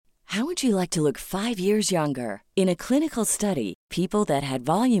How would you like to look 5 years younger? In a clinical study, people that had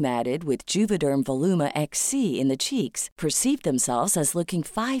volume added with Juvederm Voluma XC in the cheeks perceived themselves as looking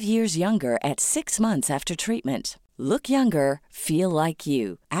 5 years younger at 6 months after treatment. Look younger, feel like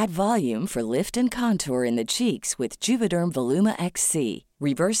you. Add volume for lift and contour in the cheeks with Juvederm Voluma XC.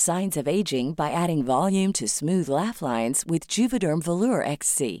 Reverse signs of aging by adding volume to smooth laugh lines with Juvederm Volure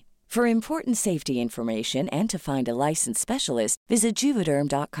XC. For important safety information and to find a licensed specialist, visit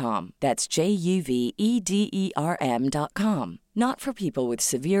Juvederm.com. That's JUVEDERM.com. Not for people with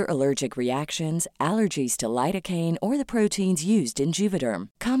severe allergic reactions, allergies to lidocaine, or the proteins used in Juvederm.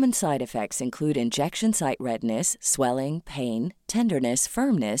 Common side effects include injection site redness, swelling, pain, tenderness,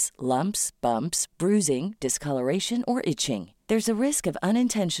 firmness, lumps, bumps, bruising, discoloration, or itching. There's a risk of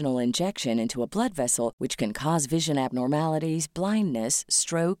unintentional injection into a blood vessel, which can cause vision abnormalities, blindness,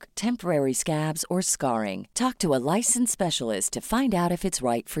 stroke, temporary scabs, or scarring. Talk to a licensed specialist to find out if it's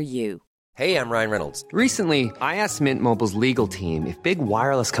right for you. Hey, I'm Ryan Reynolds. Recently, I asked Mint Mobile's legal team if big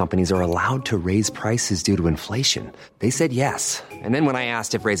wireless companies are allowed to raise prices due to inflation. They said yes. And then when I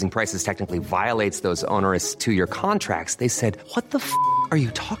asked if raising prices technically violates those onerous 2-year contracts, they said, "What the f*** are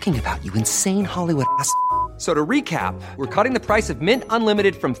you talking about, you insane Hollywood ass?" So to recap, we're cutting the price of Mint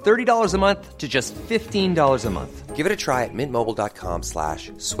Unlimited from $30 a month to just $15 a month. Give it a try at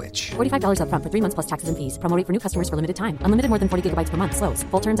mintmobile.com/switch. $45 up front for 3 months plus taxes and fees. Promo rate for new customers for limited time. Unlimited more than 40 gigabytes per month. Slows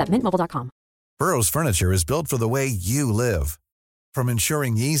full terms at mintmobile.com. Burrow's furniture is built for the way you live. From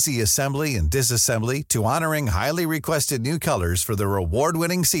ensuring easy assembly and disassembly to honoring highly requested new colors for their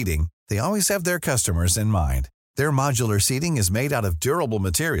award-winning seating, they always have their customers in mind. Their modular seating is made out of durable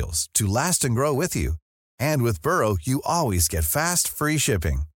materials to last and grow with you. And with Burrow, you always get fast, free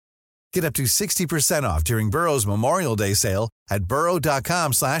shipping. Get up to 60% off during Burrow's Memorial Day sale at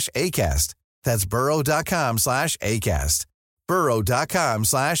burrow.com/ACAST. That's burrow.com/ACAST.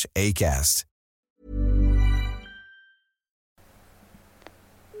 burrow.com/ACAST.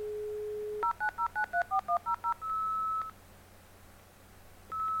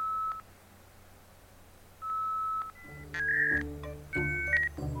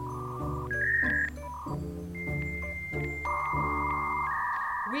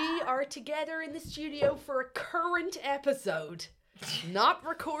 We are together in the studio for a current episode, not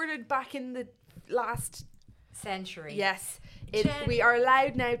recorded back in the last century. Yes, we are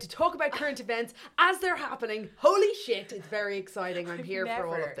allowed now to talk about current events as they're happening. Holy shit, it's very exciting. I'm here for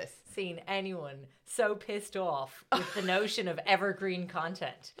all of this. Seen anyone so pissed off with the notion of evergreen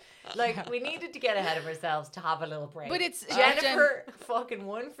content. Like, we needed to get ahead of ourselves to have a little break. But it's Jennifer fucking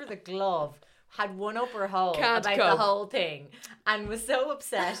won for the glove. Had one up her hole about the whole thing and was so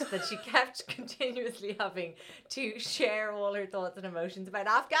upset that she kept continuously having to share all her thoughts and emotions about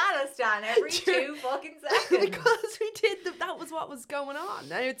Afghanistan every 2 fucking seconds. Because we did that was what was going on.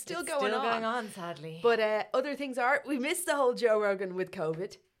 Now it's still going on, sadly. But other things are, we missed the whole Joe Rogan with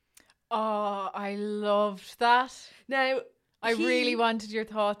COVID. Oh, I loved that. Now, I really wanted your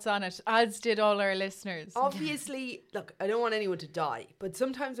thoughts on it, as did all our listeners. Obviously, look, I don't want anyone to die, but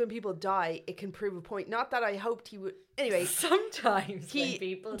sometimes when people die, it can prove a point. Not that I hoped he would. Anyway, sometimes when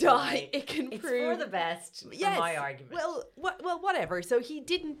people die, it can it's prove for the best. Yes, for my argument. Well, whatever. So he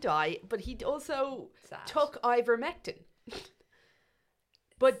didn't die, but he also took ivermectin.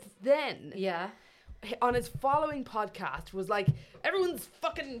 But then, on his following podcast was like, everyone's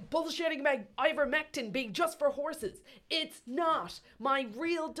fucking bullshitting about ivermectin being just for horses. It's not. My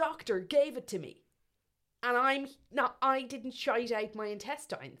real doctor gave it to me. And I didn't shite out my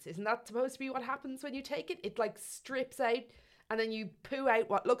intestines. Isn't that supposed to be what happens when you take it? It like strips out and then you poo out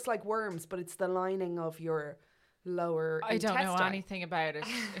what looks like worms, but it's the lining of your lower intestine. I don't know anything about it,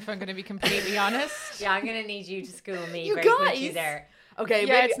 if I'm going to be completely honest. Yeah, I'm going to need you to school me you very guys quickly there. Okay,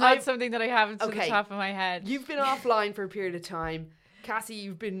 yeah, it's not something that I have to the top of my head. You've been offline for a period of time. Cassie,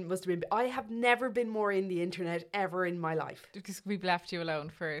 must have been. I have never been more in the internet ever in my life. Because we've left you alone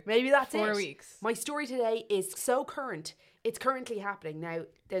for maybe that's 4 weeks. My story today is so current. It's currently happening. Now,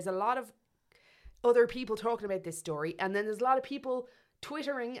 there's a lot of other people talking about this story, and then there's a lot of people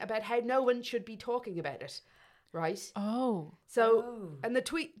twittering about how no one should be talking about it. Right? And the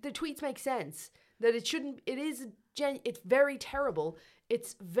tweets make sense. That it shouldn't, it's very terrible,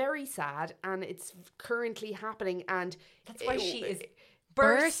 it's very sad, and it's currently happening, and that's why she is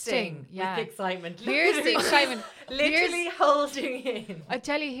bursting with excitement. Here's the excitement. Literally holding in. I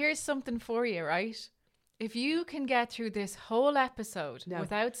tell you, here's something for you, right? If you can get through this whole episode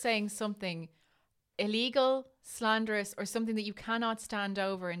without saying something illegal, slanderous, or something that you cannot stand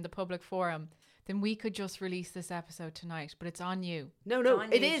over in the public forum, then we could just release this episode tonight, but it's on you. No,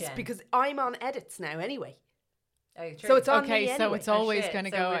 it is, Jen. Because I'm on edits now anyway. Oh, so it's on me okay, anyway. so it's always going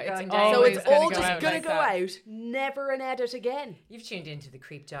to go out. So it's all just going to go out. Never an edit again. You've tuned into the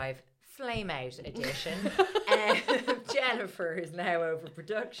Creep Dive Flame Out edition. Jennifer is now over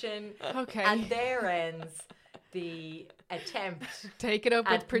production. Okay. And there ends the attempt. Take it up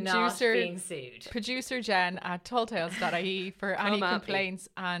with producer being sued. Producer Jen at talltales.ie for any complaints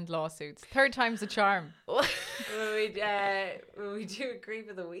and lawsuits. Third time's a charm. Will we do a Creep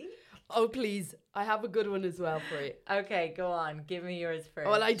of the Week? Oh, please. I have a good one as well for you. Okay, go on. Give me yours first.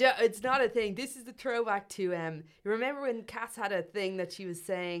 Well, it's not a thing. This is the throwback to, you remember when Cass had a thing that she was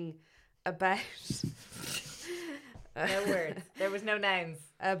saying about... No words. There was no nouns.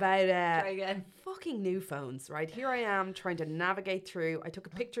 About Try again. Fucking new phones, right? Here I am trying to navigate through. I took a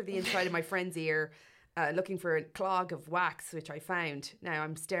picture of the inside of my friend's ear, looking for a clog of wax, which I found. Now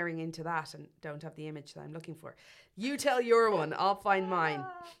I'm staring into that and don't have the image that I'm looking for. You tell your one. I'll find mine.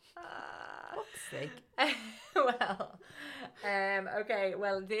 Fuck's sake. Well, okay.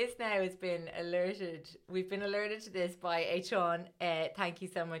 Well, this now has been alerted. We've been alerted to this by Aiton. Thank you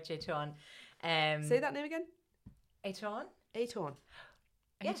so much, Aiton. Say that name again. Aiton? Aiton.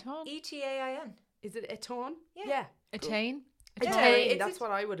 Yeah. Aiton? E-T-A-I-N. Is it Aiton? Yeah. Attain? Attain. That's what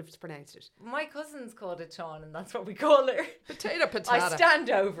I would have pronounced it. My cousin's called Aiton, and that's what we call her. Potato. I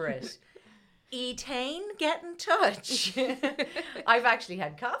stand over it. Etain, get in touch. I've actually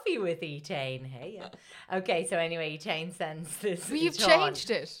had coffee with Etain. Hey, yeah. Okay, so anyway, Etain sends this. Well, you've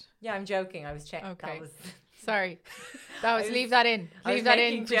changed it. Yeah, I'm joking. I was checking. Okay. That was... Sorry. Leave that in. Leave that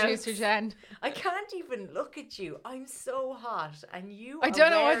in, producer Jen. I can't even look at you. I'm so hot, and you. I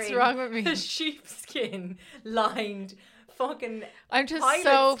don't know what's wrong with me. A sheepskin lined fucking. I'm just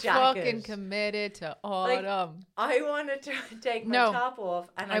so fucking committed to autumn. I wanted to take my top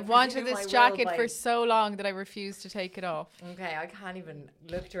off, and I wanted this jacket for so long that I refused to take it off. Okay, I can't even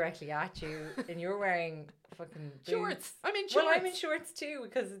look directly at you, and you're wearing fucking shorts. I'm in shorts. Well, I'm in shorts too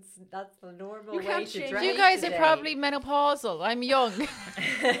because that's the normal way to dress. You guys today. are probably menopausal. I'm young.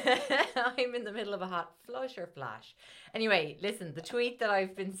 I'm in the middle of a hot flush or flash. Anyway, listen, the tweet that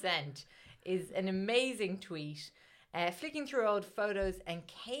I've been sent is an amazing tweet. Flicking through old photos and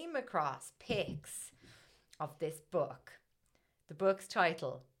came across pics of this book. The book's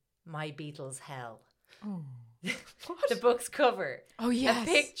title, My Beatles Hell. Oh. The book's cover. Oh, yes.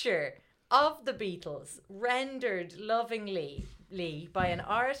 A picture of the Beatles rendered lovingly by an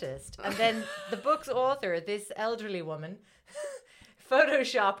artist. And then the book's author, this elderly woman,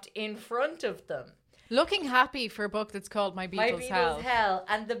 photoshopped in front of them. Looking happy for a book that's called My Beatles Hell.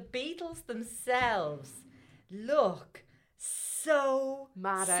 And the Beatles themselves look so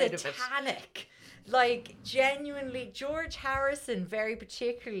mad satanic. Like, genuinely, George Harrison very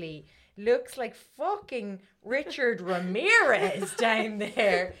particularly looks like fucking Richard Ramirez down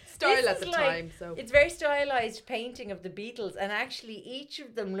there. Style at the time, so it's very stylized painting of the Beatles, and actually each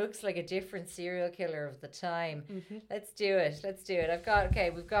of them looks like a different serial killer of the time. Mm-hmm. Let's do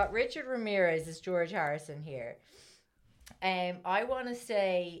it. We've got Richard Ramirez as George Harrison here. I want to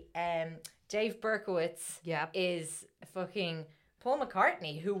say Dave Berkowitz is fucking Paul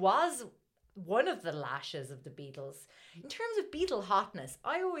McCartney, who was one of the lashes of the Beatles. In terms of Beatle hotness,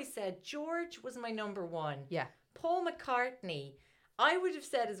 I always said George was my number one. Yeah. Paul McCartney, I would have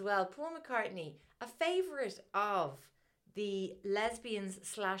said as well, Paul McCartney, a favourite of the lesbians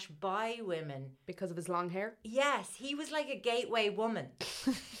 / bi women. Because of his long hair? Yes, he was like a gateway woman.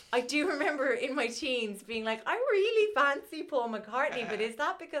 I do remember in my teens being like, I really fancy Paul McCartney, but is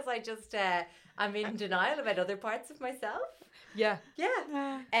that because I just I'm in denial about other parts of myself? Yeah.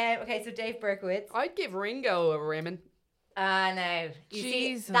 Yeah. Okay, so Dave Berkowitz. I'd give Ringo a Raymond. No. You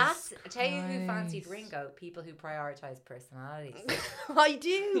Jesus see, that's, I tell you Christ. who fancied Ringo, people who prioritise personalities. I do.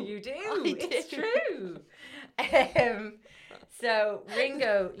 You do. It's true. So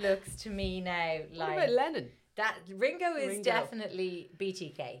Ringo looks to me now like... What about Lennon? Ringo is definitely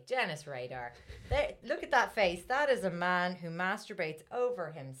BTK, Dennis Radar. Look at that face. That is a man who masturbates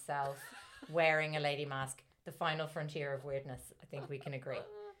over himself wearing a lady mask. The final frontier of weirdness. I think we can agree.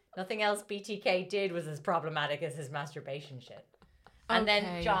 Nothing else BTK did was as problematic as his masturbation shit. And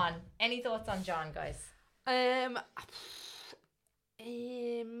then John. Any thoughts on John, guys?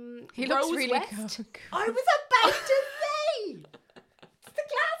 He looks Rose really West. cool. I was about to say! It's the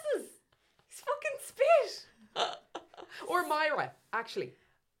glasses! He's fucking spit! Or Myra, actually.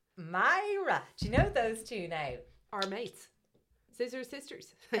 Myra. Do you know those two now? Our mates.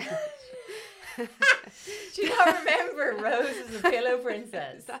 Sisters. Do you not remember Rose as a pillow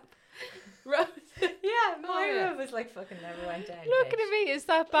princess? Rose? Yeah, Myra was like fucking never went down. Looking at me, is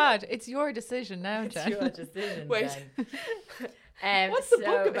that bad? It's your decision now, Jen. It's your decision, Wait. Jen. What's the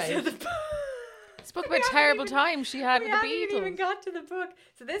book about? Spoke about terrible times she had with the Beatles. We haven't even got to the book.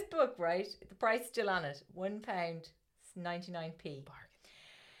 So this book, right, the price still on it, £1.99.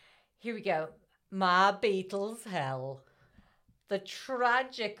 Here we go. My Beatles Hell. The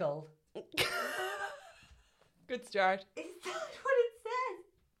tragical. Good start. Is that what it says?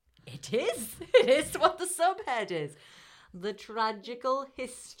 It is. It is what the subhead is. The Tragical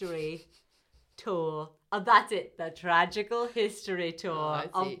History Tour. Oh, that's it. The Tragical History Tour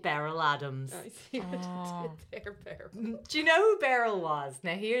of Beryl Adams. I see what you did there, Beryl. Do you know who Beryl was?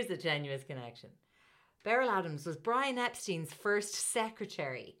 Now, here's a tenuous connection. Beryl Adams was Brian Epstein's first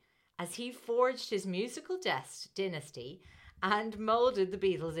secretary as he forged his musical dynasty and moulded the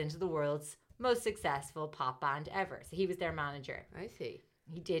Beatles into the world's most successful pop band ever. So he was their manager. I see.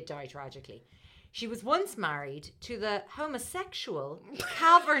 He did die tragically. She was once married to the homosexual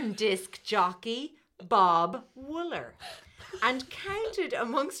cavern disc jockey Bob Wooler and counted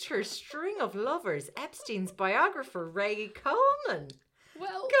amongst her string of lovers Epstein's biographer Ray Coleman.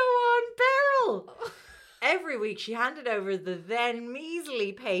 Well, go on, Beryl. Every week she handed over the then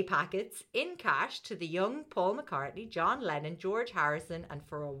measly pay packets in cash to the young Paul McCartney, John Lennon, George Harrison, and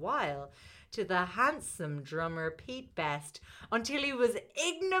for a while to the handsome drummer Pete Best, until he was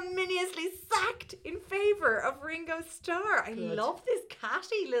ignominiously sacked in favour of Ringo Starr. I love this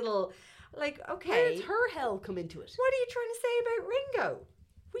catty little, like, okay. Where does her hell come into it? What are you trying to say about Ringo?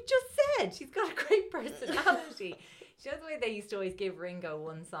 We just said she's got a great personality. You know the way they used to always give Ringo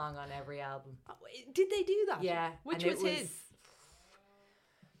one song on every album? Oh, did they do that? Yeah. Which was his?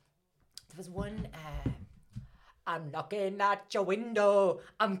 There was one... I'm knocking at your window,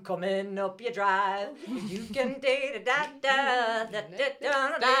 I'm coming up your drive. You can da-da-da-da,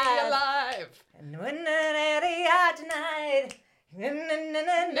 da-da-da-da. Stay alive. And when are tonight,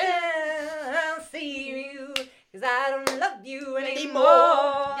 I'll see you, 'cause I don't love you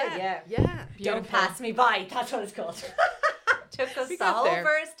anymore. Yeah. Don't pass me by, that's what it's called. Took us the whole there.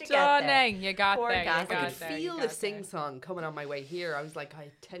 verse to get there. Stunning. You got Poor there. Gaz. You got I could there. feel the sing-song coming on my way here. I was like,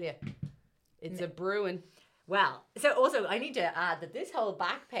 I tell you, it's a brewing. Well, so also I need to add that this whole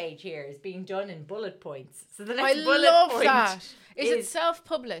back page here is being done in bullet points. So the next bullet point that. Is it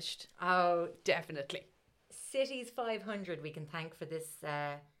self-published? Oh, Definitely. Cities 500 we can thank for this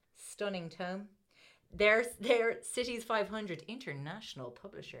stunning tome. They're Cities 500 international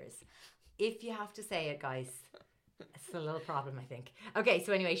publishers. If you have to say it, guys, it's a little problem, I think. Okay,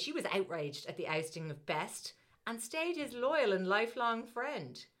 so anyway, she was outraged at the ousting of Best and stayed his loyal and lifelong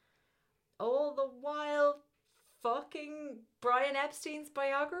friend. All the while fucking Brian Epstein's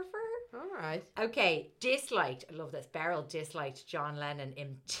biographer. All right. Okay, I love this, Beryl disliked John Lennon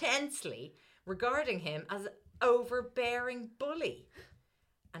intensely, regarding him as an overbearing bully,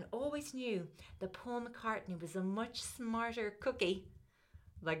 and always knew that Paul McCartney was a much smarter cookie.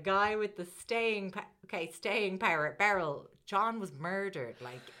 The guy with the staying power. Beryl, John was murdered.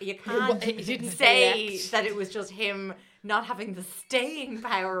 Like, you can't He didn't say that it was just him not having the staying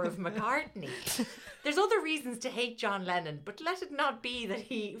power of McCartney. There's other reasons to hate John Lennon, but let it not be that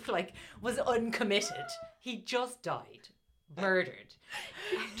he was uncommitted. He just died. Murdered.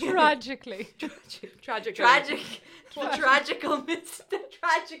 Tragically. Tragic. The tragical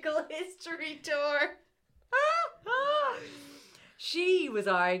history tour. She was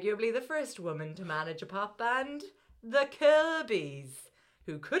arguably the first woman to manage a pop band, the Kirbys,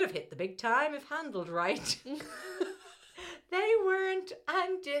 who could have hit the big time if handled right. They weren't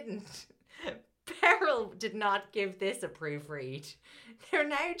and didn't. Beryl did not give this a proofread. They're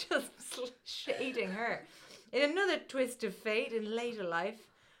now just shading her. In another twist of fate in later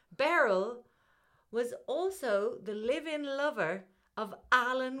life, Beryl was also the live-in lover of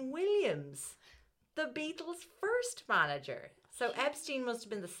Alan Williams, the Beatles' first manager. So Epstein must have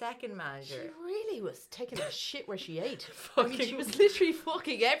been the second manager. She really was taking a shit where she ate. I mean, she was literally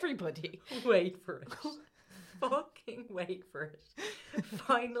fucking everybody. Wait for it. Fucking wait for it.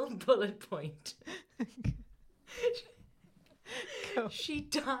 Final bullet point. She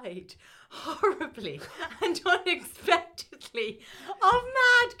died horribly and unexpectedly of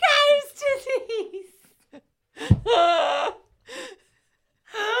mad cow's disease.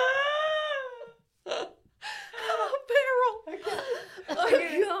 Oh, Beryl. Oh,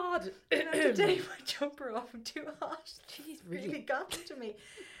 God. Today my jumper off, I'm too hot. Jeez, really got to me.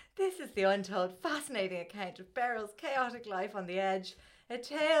 This is the untold, fascinating account of Beryl's chaotic life on the edge, a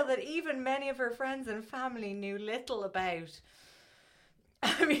tale that even many of her friends and family knew little about.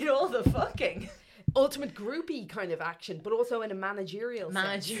 I mean, all the fucking ultimate groupie kind of action, but also in a managerial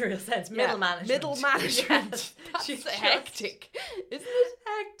sense. Middle management. Middle management. Yes. That's hectic, isn't it?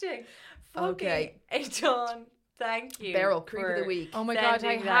 Hectic. Okay. Dawn, Thank you. Beryl, creep of the week. Oh my God,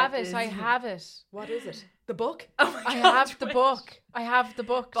 I have it. I have it. What is it? The book? Oh my God, I have the book. I have the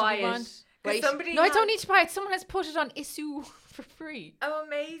book. Buy Do you it. want? Wait. No, I don't need to buy it. Someone has put it on Issue for free. Oh,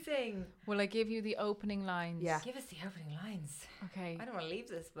 amazing. Will I give you the opening lines? Yeah. Give us the opening lines. Okay. I don't want to leave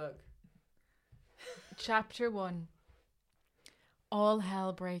this book. Chapter 1. All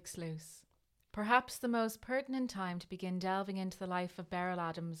hell breaks loose. Perhaps the most pertinent time to begin delving into the life of Beryl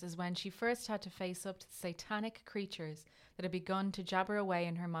Adams is when she first had to face up to the satanic creatures that had begun to jabber away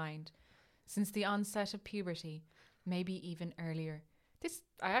in her mind since the onset of puberty, maybe even earlier.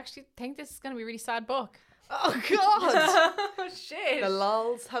 I actually think this is going to be a really sad book. Oh, God. Oh, shit. The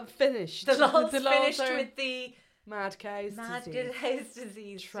lulls have finished. The lulls The lulls finished are- with the Mad cow's mad disease. cow's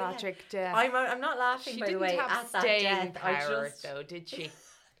disease. Tragic death. I'm not laughing, She by the didn't way, have at that staying death. power, though, did she?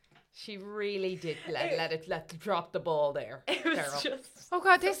 She really did let drop the ball there. It was Beryl. just... Oh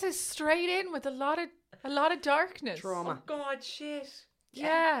God, this is straight in with a lot of darkness. Trauma. Oh, God, shit.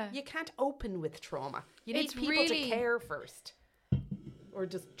 Yeah. You can't open with trauma. You need It's people really- to care first. Or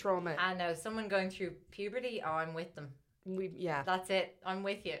just trauma. I know, someone going through puberty, oh, I'm with them. Yeah. That's it. I'm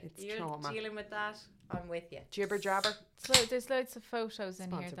with you. It's You're trauma. dealing with that. I'm with you. Jibber jabber. There's loads of photos in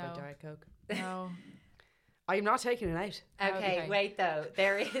Sponsored here, by though. Diet Coke. No. I'm not taking it out. Okay, Okay. wait though.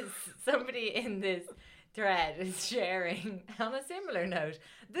 There is somebody in this thread is sharing on a similar note.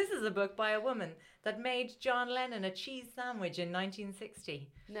 This is a book by a woman that made John Lennon a cheese sandwich in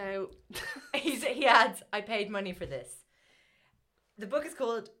 1960. No. He adds, I paid money for this. The book is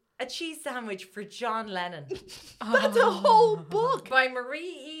called A Cheese Sandwich for John Lennon That's a whole book. by Marie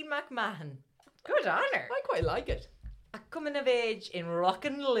E. McMahon. Good on her. I quite like it. A coming of age in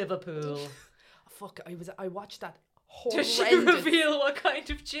rockin' Liverpool. Fuck, I watched that Does she horrendous. reveal what kind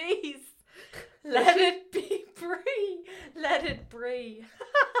of cheese? Let it be brie. Let it brie.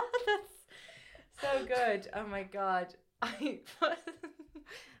 That's so good. Oh my God.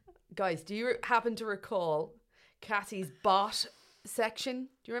 Guys, do you happen to recall Cathy's bot section?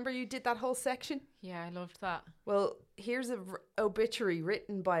 Do you remember you did that whole section? Yeah, I loved that. Well, here's a obituary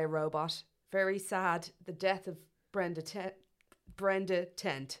written by a robot. Very sad. The death of Brenda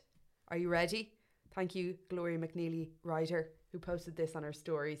Tent. Are you ready? Thank you, Gloria McNeely, writer, who posted this on her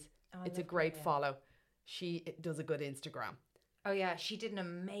stories. It's a great follow. She does a good Instagram. Oh yeah, she did an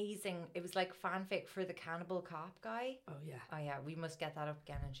amazing, it was like fanfic for the Cannibal Cop guy. Oh, yeah. Oh yeah, we must get that up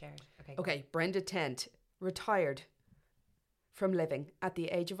again and share it. Okay. Go Okay, Brenda Tent, retired from living at the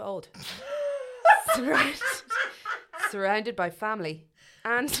age of old. Surrounded by family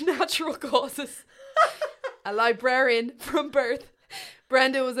and natural causes. A librarian from birth,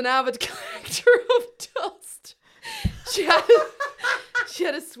 Brenda was an avid collector of dust. She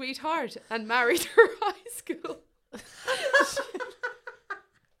had a sweetheart and married her high school.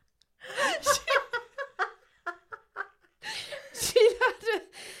 She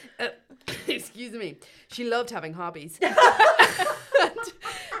had excuse me. She loved having hobbies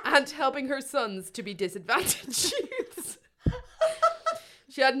and helping her sons to be disadvantaged youths.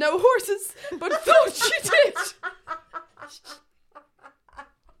 She had no horses, but thought she did.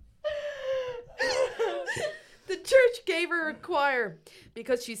 The church gave her a choir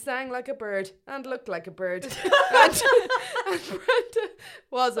because she sang like a bird and looked like a bird. and Brenda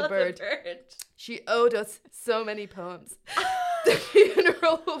was a bird. She owed us so many poems. The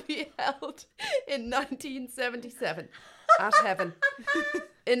funeral will be held in 1977 at Heaven.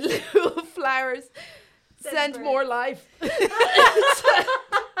 In lieu of flowers, send more life.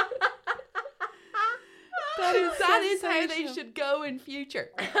 That is how they should go in future.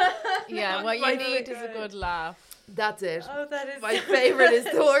 Yeah, what you need is a good laugh. That's it. Oh, that is My favourite is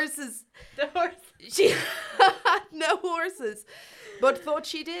the horses. the horse. She had no horses, but thought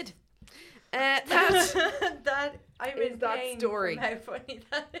she did. That I'm is in that pain story. from how funny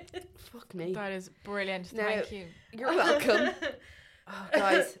that is. Fuck me. That is brilliant. Now, Thank you. You're welcome. Oh,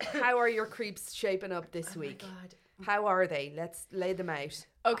 guys, how are your creeps shaping up this week? God. How are they? Let's lay them out.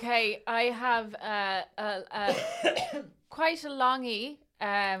 Okay, I have quite a longy.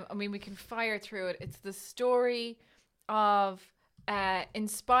 I mean, we can fire through it. It's the story of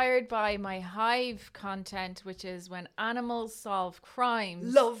inspired by my Hive content, which is when animals solve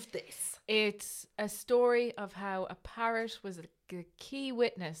crimes. Love this. It's a story of how a parrot was a key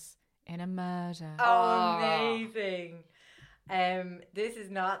witness in a murder. Oh, amazing. This is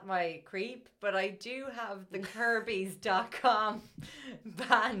not my creep, but I do have the Kirby's.com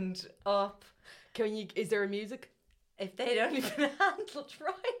band up. Is there a music? If they'd only been handled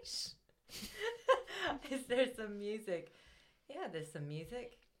right. Is there some music? Yeah, there's some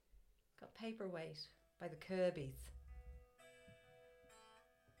music. Got Paperweight by the Kirby's.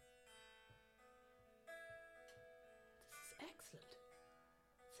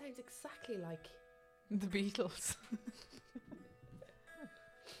 sounds exactly like The Beatles.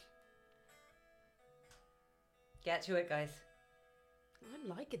 Get to it, guys. I'm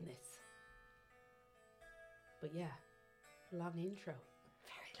liking this. But yeah, long intro.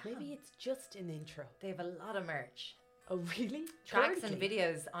 Very long. Maybe it's just an intro. They have a lot of merch. Oh, really? Tracks and Currently?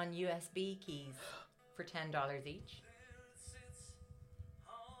 videos on USB keys for $10 each.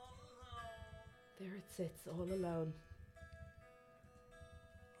 There it sits, all alone.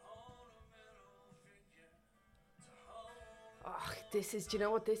 Oh, this is, do you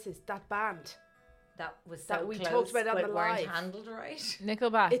know what this is? That band. That was so That we close, talked about on but the weren't live. handled right.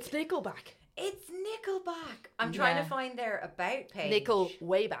 Nickelback. It's Nickelback. It's Nickelback. I'm trying to find their about page. Nickel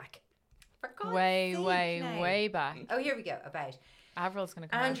way back. For God's way, sake way, now. way back. Oh, here we go. About Avril's going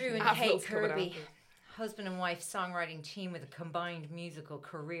to come Andrew and out. Kate Avril's coming Kirby, after. husband and wife songwriting team with a combined musical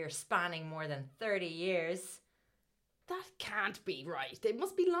career spanning more than 30 years. That can't be right. They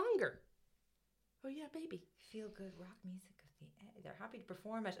must be longer. Oh yeah, baby. Feel good rock music of the they're happy to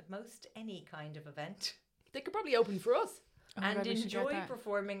perform at most any kind of event They could probably open for us. Oh my and God, we should get enjoy that.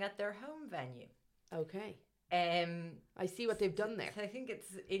 performing at their home venue. Okay. I I see what they've done there. think it's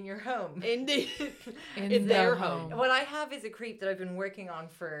in your home. In the In their their home. home. What I have is a creep that I've been working on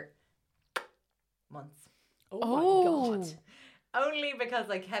for months. Oh my god. Only because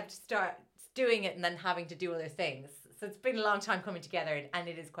I kept doing it and then having to do other things. So it's been a long time coming together and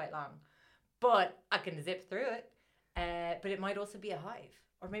it is quite long. But I can zip through it. But it might also be a hive.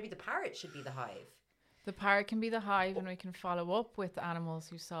 Or maybe the parrot should be the hive. The parrot can be the hive, and we can follow up with animals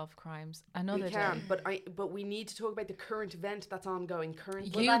who solve crimes another We day. can, but we need to talk about the current event that's ongoing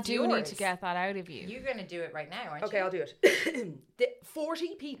currently. Well, You that's do need yours. to get that out of you. You're going to do it right now, aren't Okay, you? I'll do it.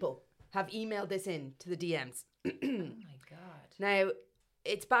 40 people have emailed this in to the DMs. Oh my God. Now,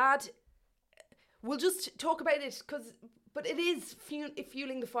 it's bad. We'll just talk about it but it is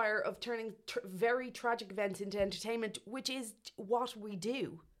fueling the fire of turning very tragic events into entertainment, which is what we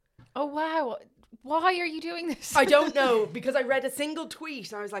do. Oh, wow. Why are you doing this? I don't know, because I read a single tweet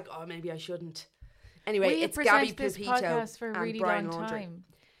and I was like, oh, maybe I shouldn't. Anyway, We it's Gabby present this Pepito podcast for a and really Brian long Laundrie. time.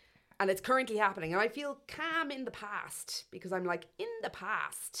 And it's currently happening. And I feel calm in the past because I'm like, in the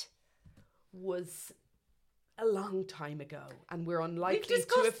past was a long time ago and we're We've unlikely to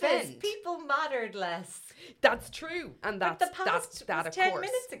discussed offend. this. People mattered less. That's true. And But that's the past that was of 10 course.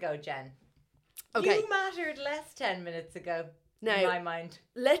 minutes ago, Jen. Okay. You mattered less 10 minutes ago, Now- in my mind.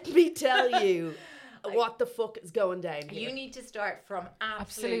 Let me tell you what the fuck is going down here. You need to start from absolute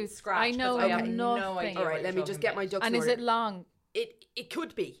Absolute. scratch. I know 'cause I have no nothing. idea. All what right, let you're me just talking get my about. ducks And in is order. it long? It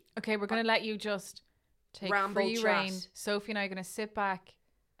could be. Okay, we're going to let you just take Ramble free chat. reign. Sophie and I are going to sit back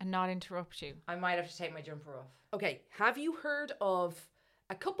and not interrupt you. I might have to take my jumper off. Okay, have you heard of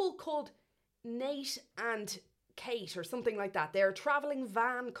a couple called Nate and Kate or something like that? They're a travelling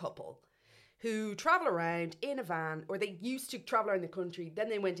van couple who travel around in a van, or they used to travel around the country, then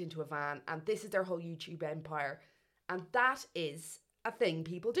they went into a van, and this is their whole YouTube empire. And that is a thing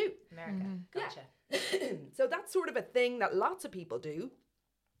people do. America. Gotcha. So that's sort of a thing that lots of people do.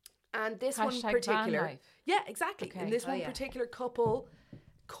 And this one Hashtag van particular, life. yeah, exactly. Okay. And this Oh, one yeah. particular couple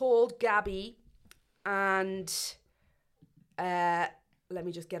called Gabby, and let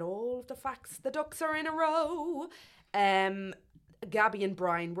me just get all of the facts. The ducks are in a row. Gabby and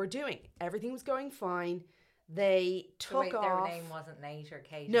Brian were doing. Everything was going fine. They So wait, took their off. name wasn't Nate or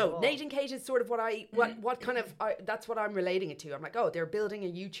Kate. at No, all. Nate and Kate is sort of what kind of that's what I'm relating it to. I'm like, oh, they're building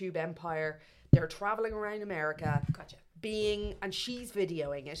a YouTube empire. They're traveling around America. Gotcha. And she's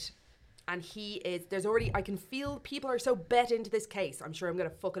videoing it. And I can feel people are so bet into this case. I'm sure I'm going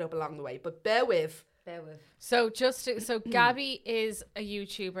to fuck it up along the way, but bear with. So Gabby is a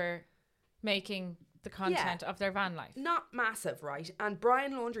YouTuber making the content of their van life. Not massive, right? And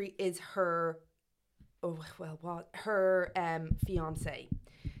Brian Laundrie is her, her fiance.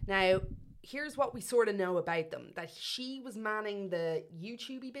 Now, here's what we sort of know about them: that she was manning the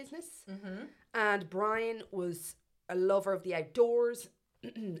YouTubey business, and Brian was a lover of the outdoors,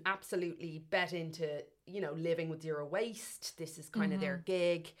 absolutely bet into, living with zero waste. This is kind of their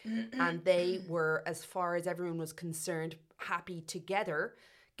gig. And they were, as far as everyone was concerned, happy together.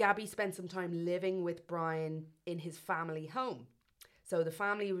 Gabby spent some time living with Brian in his family home. So the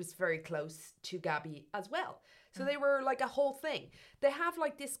family was very close to Gabby as well. So they were like a whole thing. They have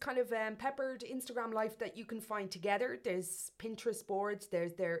like this kind of peppered Instagram life that you can find together. There's Pinterest boards,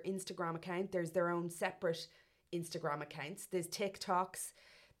 there's their Instagram account, there's their own separate Instagram accounts, there's TikToks,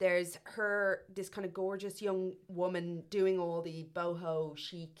 there's this kind of gorgeous young woman doing all the boho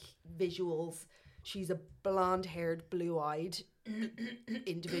chic visuals. She's a blonde-haired, blue-eyed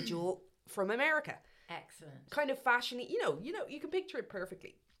individual from America. Excellent. Kind of fashiony, you can picture it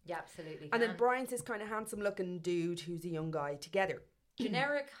perfectly. Yeah, absolutely. And then Brian's this kind of handsome looking dude who's a young guy together.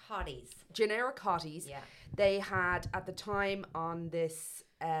 Generic hotties. Yeah. They had, at the time on this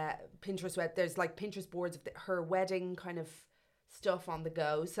Pinterest web, there's like Pinterest boards of her wedding kind of stuff on the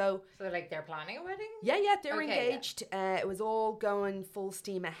go. So like they're planning a wedding? Yeah, they're engaged. Yeah. It was all going full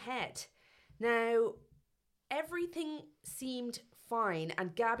steam ahead. Now, everything seemed fine,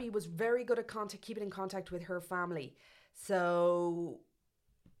 and Gabby was very good at keeping in contact with her family. So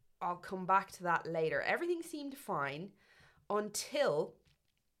I'll come back to that later. Everything seemed fine until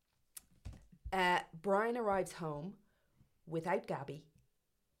Brian arrives home without Gabby,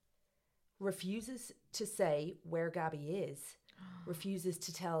 refuses to say where Gabby is, refuses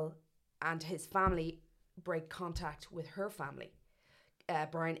to tell, and his family break contact with her family.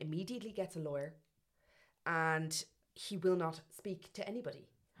 Brian immediately gets a lawyer, and he will not speak to anybody.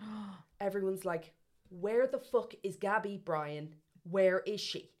 Everyone's like, where the fuck is Gabby, Brian? Where is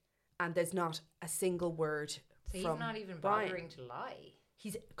she? And there's not a single word so from he's not even Brian. bothering to lie.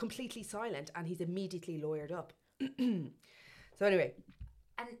 He's completely silent, and he's immediately lawyered up. So anyway.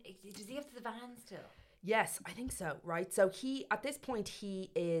 And does he have the van still? Yes, I think so, right? So at this point,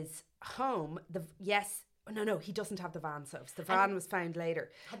 he is home. No, he doesn't have the van, so the van was found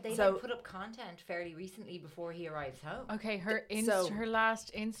later. Had they put up content fairly recently before he arrives home? Okay, her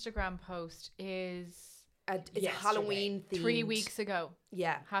last Instagram post is Halloween themed. 3 weeks ago.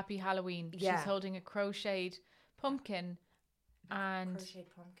 Yeah. Happy Halloween. Yeah. She's holding a crocheted pumpkin. And crocheted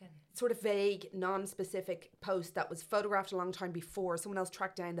pumpkin. Sort of vague, non-specific post that was photographed a long time before. Someone else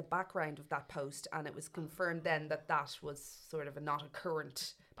tracked down the background of that post, and it was confirmed then that was sort of not a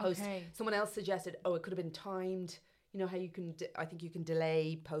current post. Okay. Someone else suggested, it could have been timed. You know how you can, I think you can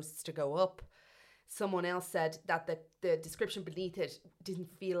delay posts to go up. Someone else said that the description beneath it didn't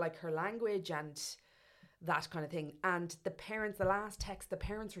feel like her language and that kind of thing. And the last text the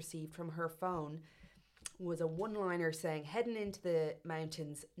parents received from her phone was a one-liner saying, heading into the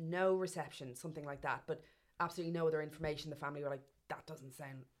mountains, no reception, something like that, but absolutely no other information. The family were like, that doesn't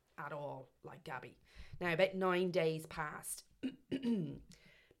sound at all like Gabby. Now, about 9 days passed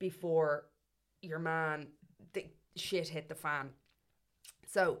before your man, the shit hit the fan.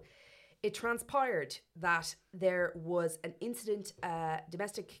 So it transpired that there was an incident,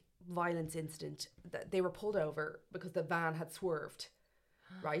 domestic violence incident, that they were pulled over because the van had swerved.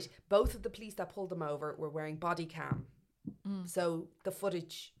 Right, both of the police that pulled them over were wearing body cam, so the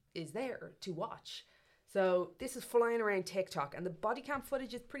footage is there to watch. So this is flying around TikTok, and the body cam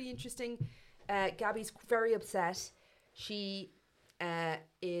footage is pretty interesting. Gabby's very upset. She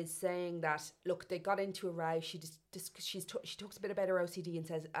is saying that, look, they got into a row. She talks a bit about her OCD and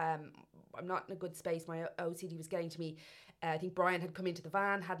says, I'm not in a good space. My OCD was getting to me. I think Brian had come into the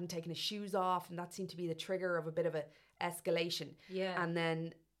van, hadn't taken his shoes off, and that seemed to be the trigger of a bit of a escalation. Yeah. And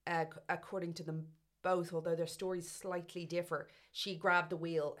then, according to them both, although their stories slightly differ, she grabbed the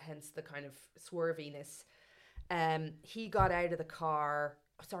wheel, hence the kind of swerviness. He got out of the car.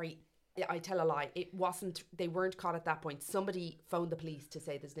 Sorry, I tell a lie. They weren't caught at that point. Somebody phoned the police to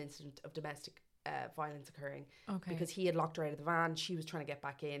say there's an incident of domestic violence occurring. Okay. Because he had locked her out of the van. She was trying to get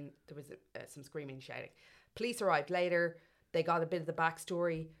back in. There was some screaming, shouting. Police arrived later. They got a bit of the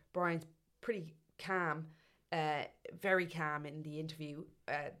backstory. Brian's pretty calm, very calm in the interview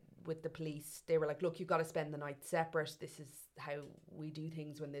with the police. They were like, look, you've got to spend the night separate. This is how we do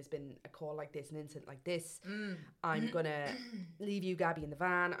things when there's been a call like this, an incident like this. I'm going to leave you, Gabby, in the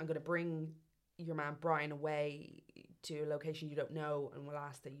van. I'm going to bring your man Brian away to a location you don't know, and we'll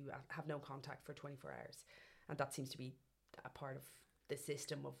ask that you have no contact for 24 hours. And that seems to be a part of the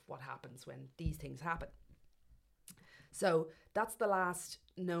system of what happens when these things happen. So that's the last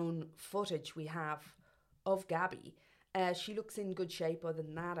known footage we have of Gabby. She looks in good shape other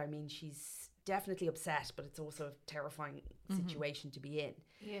than that. I mean, she's definitely upset, but it's also a terrifying situation to be in.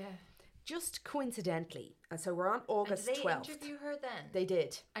 Yeah. Just coincidentally, and so we're on August 12th. Did they interview her then? They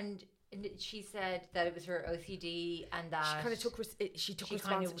did. And she said that it was her OCD and that... She kind of took responsibility.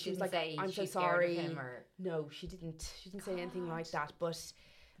 Kind of she was like, I'm so sorry. No, she didn't. She didn't say anything like that. But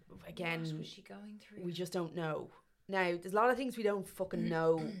again... What was she going through? We just don't know. Now, there's a lot of things we don't fucking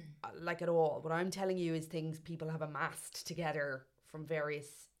know, like, at all. What I'm telling you is things people have amassed together from various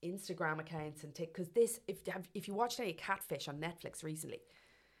Instagram accounts and because this, if you watched any Catfish on Netflix recently,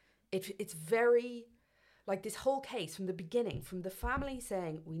 it's very, like, this whole case from the beginning, from the family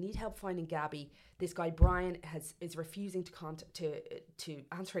saying we need help finding Gabby. This guy Brian is refusing to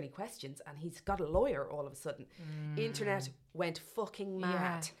answer any questions, and he's got a lawyer all of a sudden. Internet went fucking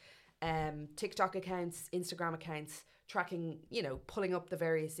mad. TikTok accounts, Instagram accounts, tracking, you know, pulling up the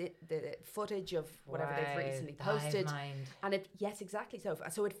various the footage of whatever they've recently posted. And it, yes, exactly.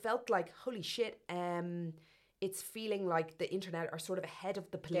 So it felt like, holy shit, it's feeling like the internet are sort of ahead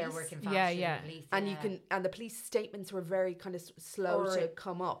of the police. They're working faster than the police. And you can, and the police statements were very kind of slow to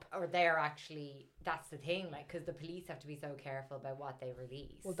come up. Or they're actually, that's the thing, like, because the police have to be so careful about what they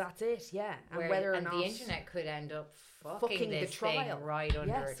release. Well, that's it, yeah. And whether or not the internet could end up fucking this the trial thing right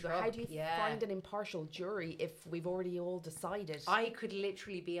under a truck. How do you find an impartial jury if we've already all decided? I could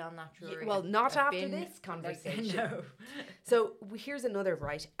literally be on that jury. Well, not after this conversation. No. So here's another,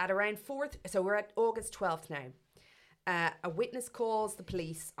 right? At around 4th, so we're at August 12th now. A witness calls the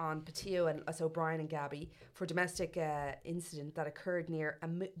police on Patillo and O'Brien and Gabby for a domestic incident that occurred near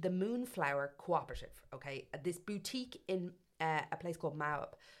the Moonflower Cooperative, okay? This boutique in a place called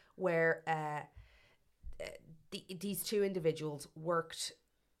Moab, where these two individuals worked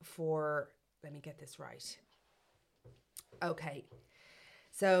for, let me get this right. Okay.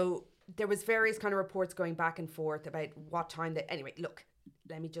 So there was various kind of reports going back and forth about what time anyway, look,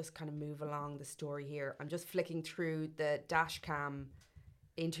 let me just kind of move along the story here. I'm just flicking through the dash cam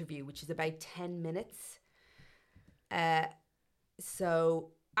interview, which is about 10 minutes.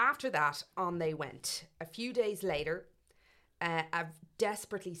 So after that, on they went. A few days later, a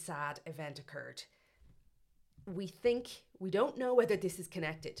desperately sad event occurred. We don't know whether this is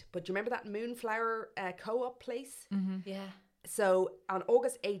connected, but do you remember that Moonflower co-op place? Mm-hmm. Yeah. So on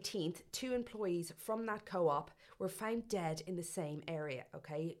August 18th, 2 employees from that co-op were found dead in the same area,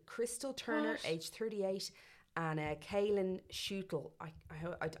 okay? Crystal Turner, aged 38, and Kaylin Schutel, I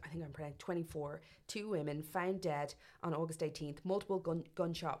think I'm pronouncing 24, 2 women found dead on August 18th, multiple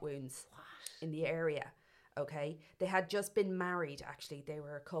gunshot wounds in the area, okay? They had just been married, actually. They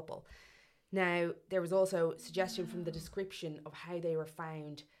were a couple. Now, there was also suggestion from the description of how they were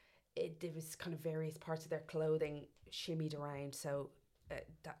found. There was kind of various parts of their clothing shimmied around, so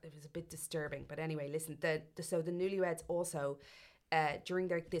that it was a bit disturbing. But anyway, listen, so the newlyweds also, during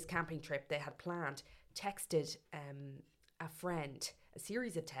this camping trip they had planned, texted a friend a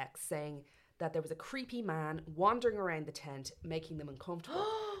series of texts saying that there was a creepy man wandering around the tent making them uncomfortable,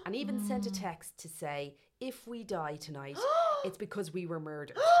 and even sent a text to say, if we die tonight, it's because we were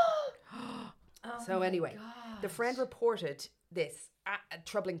murdered. So anyway, the friend reported this a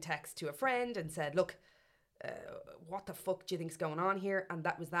troubling text to a friend and said, look, what the fuck do you think's going on here? And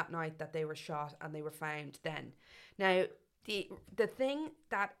that was that night that they were shot and they were found then. Now, the thing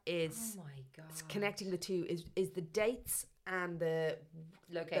that is connecting the two is the dates and the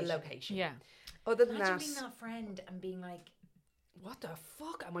location. Yeah. Other than Imagine being that friend and being like, what the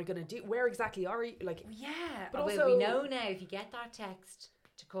fuck am I going to do? Where exactly are you? Like, yeah. But also, we know now if you get that text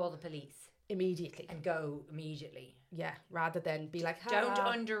to call the police. Immediately. And go immediately. Yeah, rather than be like, don't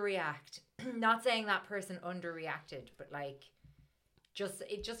underreact. Not saying that person underreacted, but like, just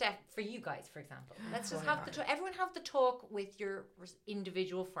for you guys, for example. Let's just have everyone have the talk with your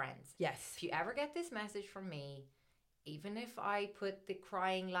individual friends. Yes. If you ever get this message from me, even if I put the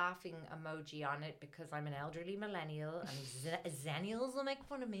crying, laughing emoji on it because I'm an elderly millennial and Zennials will make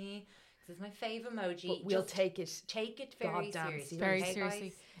fun of me, this is my fave emoji. But we'll take it very seriously. Very seriously.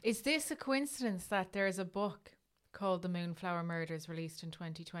 Guys? Is this a coincidence that there is a book called The Moonflower Murders released in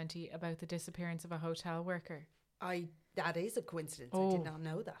 2020 about the disappearance of a hotel worker? That is a coincidence. I did not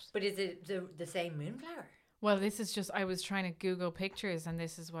know that. But is it the same Moonflower? Well, this is just, I was trying to Google pictures and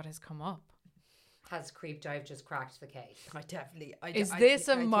this is what has come up. Has Creep Dive just cracked the case? Is this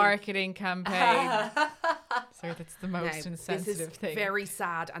a marketing campaign? Sorry, that's the most insensitive thing. Very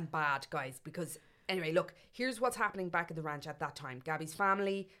sad and bad, guys, because anyway, look, here's what's happening back at the ranch at that time. Gabby's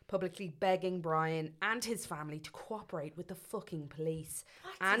family publicly begging Brian and his family to cooperate with the fucking police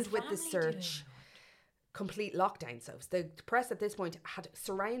and with the search. Doing? Complete lockdown. So the press at this point had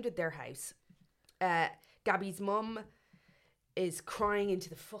surrounded their house. Gabby's mum is crying into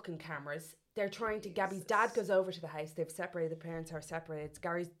the fucking cameras. They're trying to, Gabby's dad goes over to the house. They've separated, the parents are separated.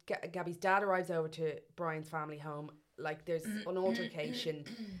 Gabby's dad arrives over to Brian's family home. Like, there's an altercation.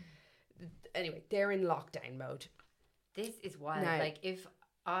 Anyway, they're in lockdown mode. This is wild. Now, like, if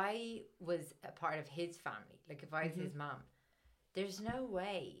I was a part of his family, like if I was his mum, there's no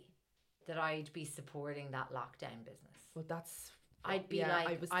way that I'd be supporting that lockdown business. Well, that's... I'd be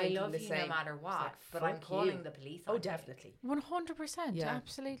like, I love you no matter what, like, but I'm calling the police on you. Definitely. 100%,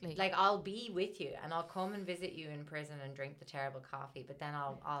 absolutely. Like, I'll be with you and I'll come and visit you in prison and drink the terrible coffee, but then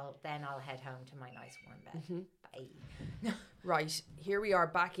I'll head home to my nice warm bed. Bye. Right, here we are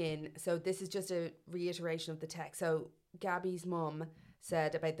back in. So this is just a reiteration of the text. So Gabby's mum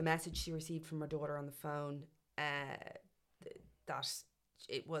said about the message she received from her daughter on the phone, that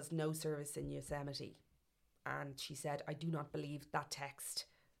it was no service in Yosemite. And she said, I do not believe that text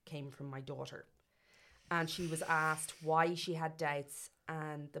came from my daughter. And she was asked why she had doubts.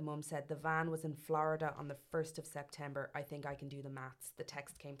 And the mum said, the van was in Florida on the 1st of September. I think I can do the maths. The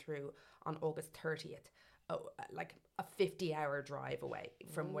text came through on August 30th. Oh, like a 50-hour drive away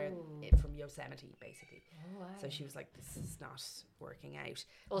from from Yosemite, basically. Oh, wow. So she was like, this is not working out.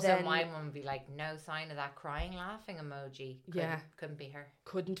 Also, then, my mum would be like, no sign of that crying, laughing emoji. Couldn't be her.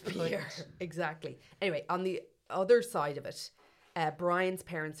 Couldn't be her. Exactly. Anyway, on the other side of it, Brian's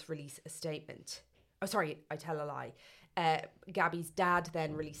parents release a statement. Oh, sorry, I tell a lie. Gabby's dad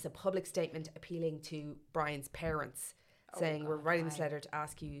then released a public statement appealing to Brian's parents, saying, we're writing this letter to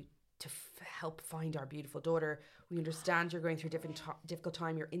ask you to help find our beautiful daughter. We understand you're going through a difficult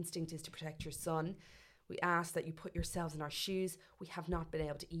time. Your instinct is to protect your son. We ask that you put yourselves in our shoes. We have not been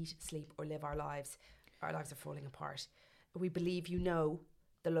able to eat, sleep, or live our lives. Our lives are falling apart. We believe you know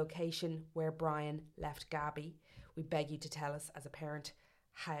the location where Brian left Gabby. We beg you to tell us as a parent,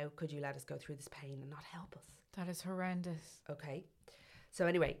 how could you let us go through this pain and not help us? That is horrendous. Okay. So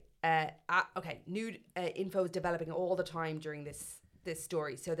anyway, new info is developing all the time during this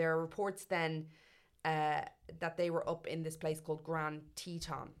story. So there are reports then that they were up in this place called Grand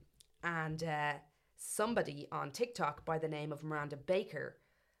Teton, and somebody on TikTok by the name of Miranda Baker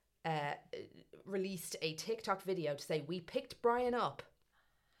released a TikTok video to say, we picked Brian up.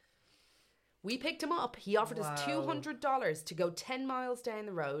 We picked him up. He offered us $200 to go 10 miles down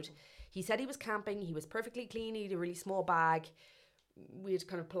the road. He said he was camping. He was perfectly clean. He had a really small bag. We had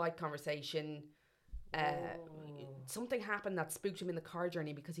kind of polite conversation. Something happened that spooked him in the car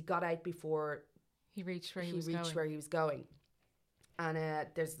journey because he got out before he reached where he was going. And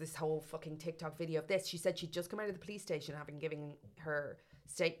there's this whole fucking TikTok video of this. She said she'd just come out of the police station having given her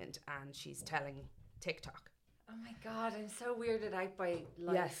statement, and she's telling TikTok. Oh my God, I'm so weirded out by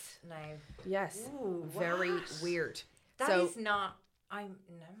life now. Yes. Ooh, very weird. That is not... I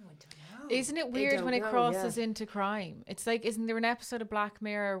don't know. Isn't it weird when it crosses into crime? It's like, isn't there an episode of Black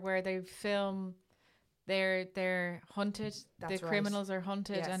Mirror where they film... They're hunted. That's the criminals are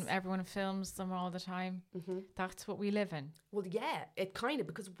hunted, and everyone films them all the time. Mm-hmm. That's what we live in. Well, yeah, it kind of,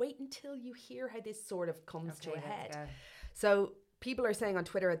 because wait until you hear how this sort of comes to a head. So people are saying on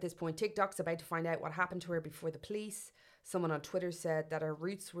Twitter at this point, TikTok's about to find out what happened to her before the police. Someone on Twitter said that her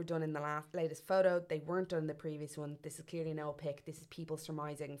roots were done in the latest photo. They weren't done in the previous one. This is clearly an old pic. This is people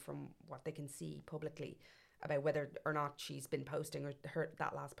surmising from what they can see publicly about whether or not she's been posting, or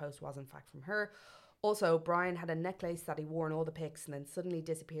that last post was in fact from her. Also, Brian had a necklace that he wore in all the pics and then suddenly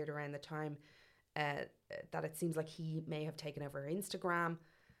disappeared around the time that it seems like he may have taken over her Instagram.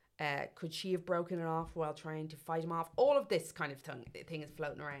 Could she have broken it off while trying to fight him off? All of this kind of thing is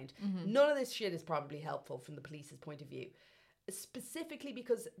floating around. Mm-hmm. None of this shit is probably helpful from the police's point of view. Specifically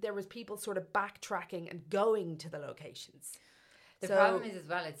because there was people sort of backtracking and going to the locations. The problem is as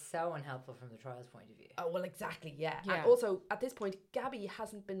well, it's so unhelpful from the trial's point of view. Oh, well, exactly, yeah. And also, at this point, Gabby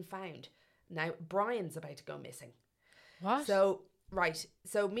hasn't been found. Now, Brian's about to go missing. What? So, right.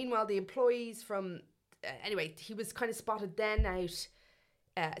 So, meanwhile, the employees from... anyway, he was kind of spotted then out.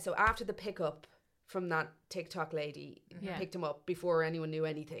 So, after the pickup from that TikTok lady, picked him up before anyone knew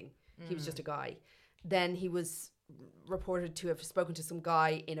anything. He was just a guy. Then he was reported to have spoken to some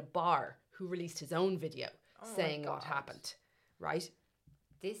guy in a bar who released his own video saying what happened. Right?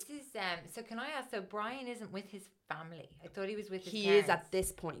 This is so can I ask, so Brian isn't with his family? I thought he was with his parents. He is at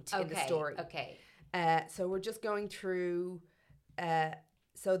this point in the story. Okay. So we're just going through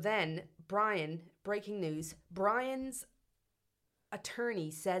so then Brian, breaking news, Brian's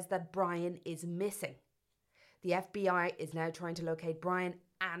attorney says that Brian is missing. The FBI is now trying to locate Brian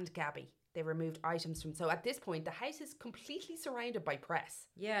and Gabby. They removed items from... So at this point, the house is completely surrounded by press.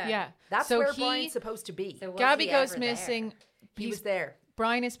 Yeah. That's so where Brian's supposed to be. So Gabby goes missing. He was there.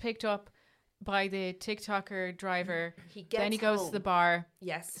 Brian is picked up by the TikToker driver. He goes to the bar.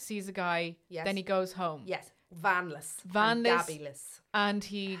 Yes. Sees a guy. Yes. Then he goes home. Yes. Vanless. And Gabbyless. And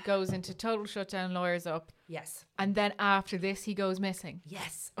he goes into total shutdown, lawyers up. Yes. And then after this, he goes missing.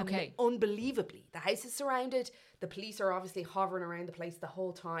 Yes. Okay. Unbelievably. The house is surrounded. The police are obviously hovering around the place the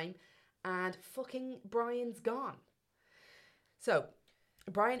whole time. And fucking Brian's gone. So,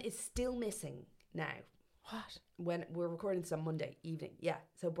 Brian is still missing now. What? When we're recording this on Monday evening. Yeah.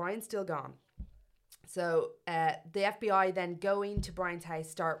 So, Brian's still gone. So, the FBI then go into Brian's house,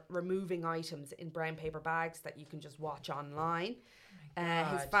 start removing items in brown paper bags that you can just watch online.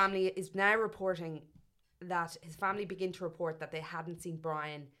 His family is now reporting that his family begin to report that they hadn't seen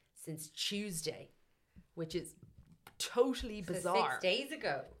Brian since Tuesday, which is totally bizarre. So 6 days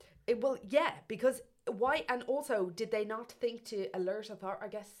ago. Well, yeah, because why? And also, did they not think to alert authority? I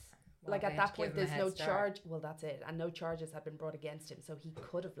guess, well, like at that point, there's no charge. Well, that's it, and no charges had been brought against him, so he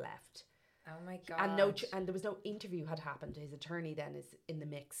could have left. Oh my god! And and there was no interview had happened. His attorney then is in the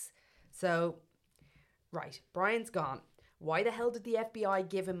mix. So, right, Brian's gone. Why the hell did the FBI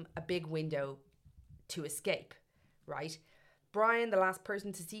give him a big window to escape? Right, Brian, the last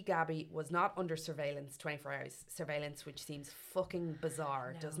person to see Gabby, was not under surveillance, 24 hours surveillance, which seems fucking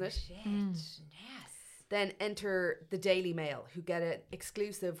bizarre, doesn't it? Shit. Yes. Then enter the Daily Mail, who get an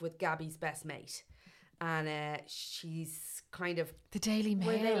exclusive with Gabby's best mate. And she's kind of... The Daily Mail.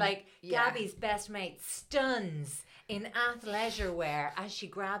 Were they like, Gabby's best mate stuns in athleisure wear as she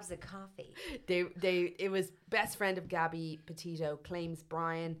grabs a coffee? It was best friend of Gabby Petito claims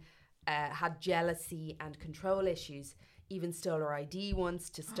Brian had jealousy and control issues, even stole her ID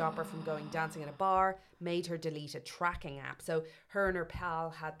once to stop her from going dancing in a bar, made her delete a tracking app. So her and her pal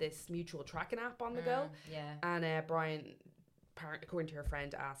had this mutual tracking app on the go. Yeah. And Brian, according to her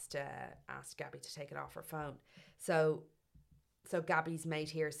friend, asked Gabby to take it off her phone. So Gabby's mate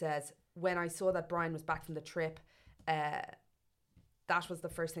here says, when I saw that Brian was back from the trip, that was the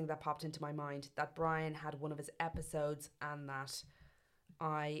first thing that popped into my mind, that Brian had one of his episodes and that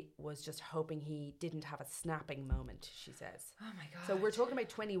I was just hoping he didn't have a snapping moment, she says. Oh my God. So we're talking about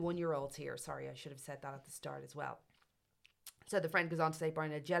 21-year-olds here. Sorry, I should have said that at the start as well. So the friend goes on to say,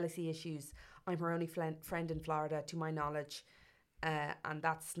 Brian had jealousy issues. I'm her only friend in Florida, to my knowledge. And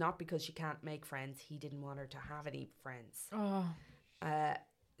that's not because she can't make friends. He didn't want her to have any friends. Oh.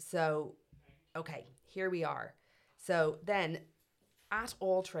 So, okay, here we are. So then, at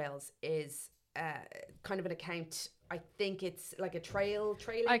All Trails is kind of an account. I think it's like a trailing.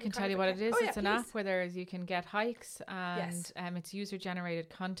 I can tell you what it is. It's an please. app where you can get hikes, and it's user-generated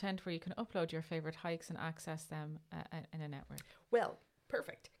content where you can upload your favourite hikes and access them in a network. Well,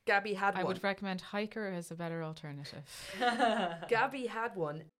 perfect. Gabby had one. I would recommend Hiker as a better alternative. Gabby had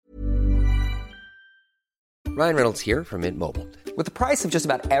one. Ryan Reynolds here from Mint Mobile. With the price of just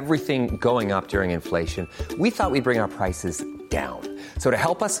about everything going up during inflation, we thought we'd bring our prices down. So to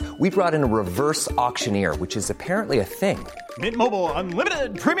help us, we brought in a reverse auctioneer, which is apparently a thing. Mint Mobile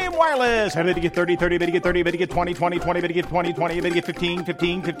Unlimited Premium Wireless. How to get 30, 30, bit to get 30, bit to get 20, 20, 20, bit to get 20, 20, bit to get 15,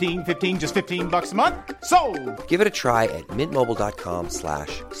 15, 15, 15, just $15 a month? Sold! Give it a try at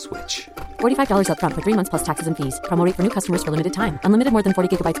mintmobile.com/switch. $45 up front for 3 months plus taxes and fees. Promo rate for new customers for limited time. Unlimited more than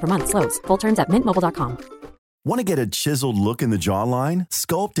 40 gigabytes per month. Slows full terms at mintmobile.com. Want to get a chiseled look in the jawline?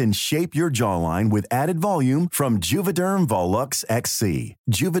 Sculpt and shape your jawline with added volume from Juvederm Volux XC.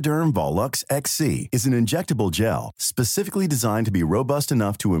 Juvederm Volux XC is an injectable gel specifically designed to be robust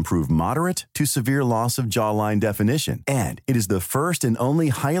enough to improve moderate to severe loss of jawline definition. And it is the first and only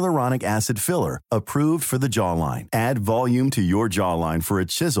hyaluronic acid filler approved for the jawline. Add volume to your jawline for a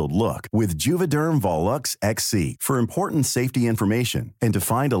chiseled look with Juvederm Volux XC. For important safety information and to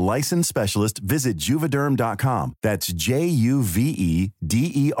find a licensed specialist, visit Juvederm.com. That's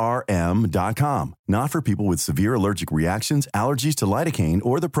Juvederm.com. Not for people with severe allergic reactions, allergies to lidocaine,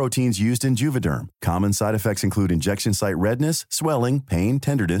 or the proteins used in Juvederm. Common side effects include injection site redness, swelling, pain,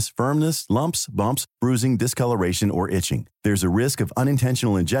 tenderness, firmness, lumps, bumps, bruising, discoloration, or itching. There's a risk of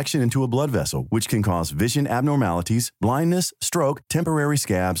unintentional injection into a blood vessel, which can cause vision abnormalities, blindness, stroke, temporary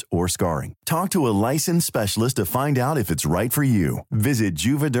scabs, or scarring. Talk to a licensed specialist to find out if it's right for you. Visit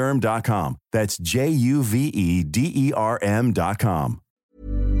Juvederm.com. That's Juvederm.com.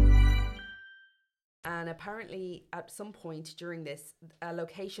 And apparently, at some point during this, a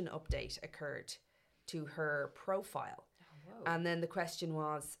location update occurred to her profile. Oh, and then the question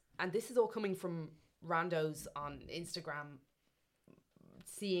was, and this is all coming from randos on Instagram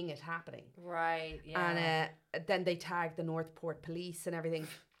seeing it happening. Right, yeah. And then they tagged the Northport police and everything.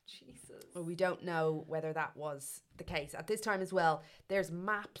 Jesus. Well, we don't know whether that was the case. At this time as well, there's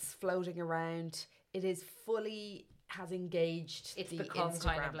maps floating around. It is fully has engaged it's the become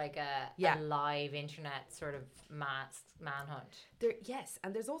Instagram. kind of like a live internet sort of manhunt. Yes,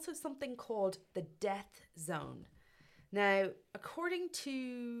 and there's also something called the death zone. Now, according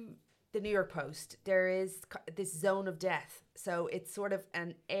to the New York Post, there is this zone of death. So it's sort of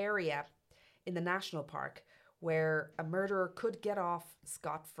an area in the national park where a murderer could get off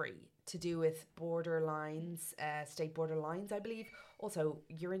scot-free, to do with borderlines, state borderlines, I believe. Also,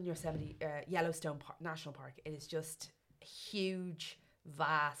 you're in Yosemite, Yellowstone National Park. It is just huge,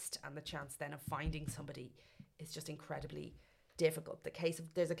 vast, and the chance then of finding somebody is just incredibly difficult.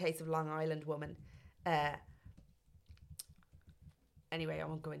 There's a case of Long Island woman. Anyway, I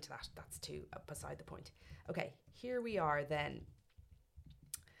won't go into that. That's too beside the point. Okay, here we are then.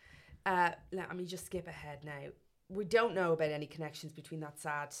 Let me just skip ahead now. we don't know about any connections between that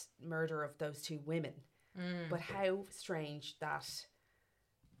sad murder of those two women. But how strange that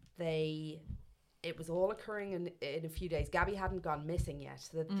it was all occurring in a few days. Gabby hadn't gone missing yet.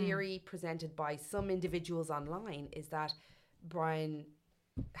 The theory presented by some individuals online is that Brian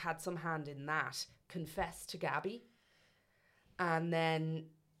had some hand in that, confessed to Gabby, and then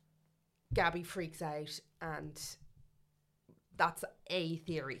Gabby freaks out, and that's a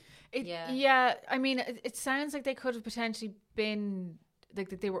theory. Yeah, I mean, it sounds like they could have potentially been, like,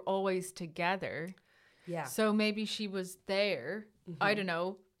 that they were always together. Yeah. So maybe she was there, I don't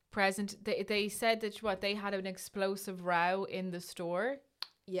know, present. They said that they had an explosive row in the store.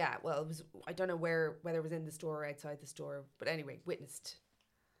 Yeah, well, it was, I don't know whether it was in the store or outside the store, but anyway, witnessed.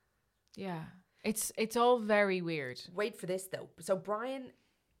 Yeah. It's all very weird. Wait for this though. So Brian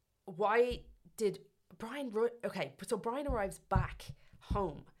arrives back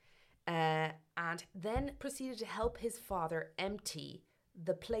home and then proceeded to help his father empty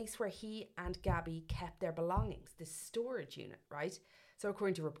the place where he and Gabby kept their belongings, this storage unit, right? So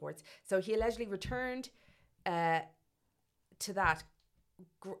according to reports. So he allegedly returned to that,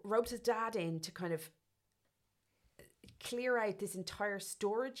 roped his dad in to kind of clear out this entire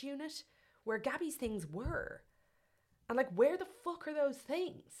storage unit where Gabby's things were. And like, where the fuck are those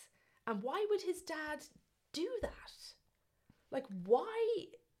things? And why would his dad do that? Like, why?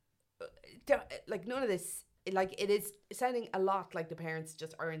 Like, none of this, like, it is sounding a lot like the parents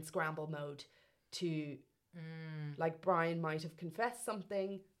just are in scramble mode to, like, Brian might have confessed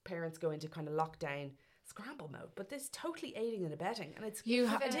something, parents go into kind of lockdown scramble mode, but this totally aiding and abetting, and it's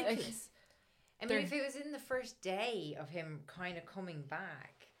ridiculous. I mean, if it was in the first day of him kind of coming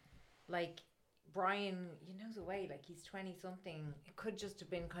back, like, Brian, you know the way, like, he's 20-something. It could just have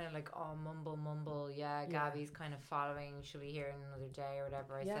been kind of like, oh, mumble. Yeah, Gabby's kind of following. She'll be here in another day or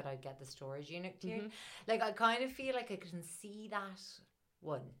whatever. I said I'd get the storage unit here. Like, I kind of feel like I can see that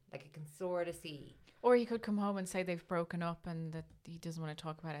one. Like, I can sort of see. Or he could come home and say they've broken up and that he doesn't want to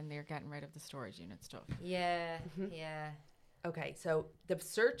talk about it and they're getting rid of the storage unit stuff. Yeah, yeah. Okay, so the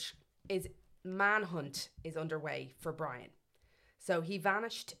manhunt is underway for Brian. So he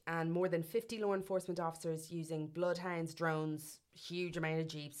vanished, and more than 50 law enforcement officers using bloodhounds, drones, huge amount of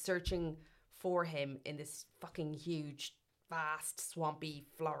jeeps, searching for him in this fucking huge, vast, swampy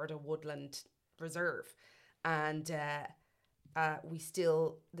Florida woodland reserve. And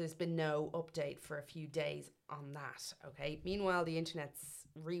there's been no update for a few days on that, okay? Meanwhile, the internet's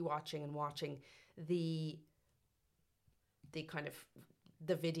rewatching and watching the kind of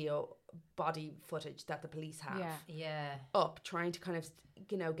the video body footage that the police have up, trying to kind of,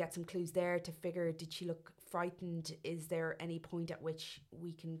 you know, get some clues there to figure, did she look frightened? Is there any point at which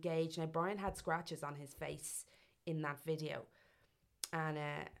we can gauge? Now, Brian had scratches on his face in that video, and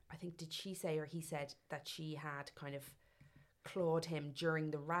I think, did she say or he said that she had kind of clawed him during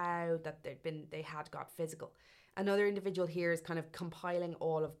the row, that they had got physical. Another individual here is kind of compiling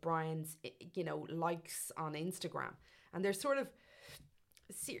all of Brian's, you know, likes on Instagram, and they're sort of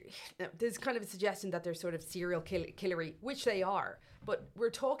there's kind of a suggestion that they're sort of serial killery, which they are, but we're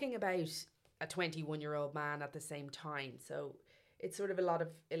talking about a 21-year-old man at the same time, so it's sort of a lot of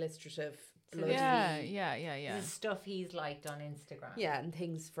illustrative bloody, the stuff he's liked on Instagram, and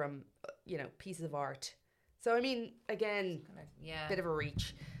things from, you know, pieces of art. So I mean, again, bit of a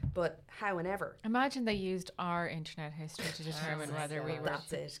reach, but however, imagine they used our internet history to determine whether we were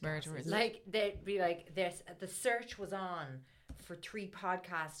murderers. Like, they'd be like, the search was on for 3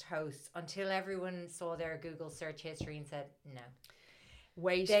 podcast hosts until everyone saw their Google search history and said, no,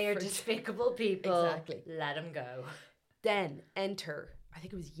 they are despicable people. Exactly. Let them go. Then enter, I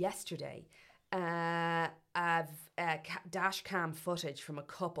think it was yesterday, dash cam footage from a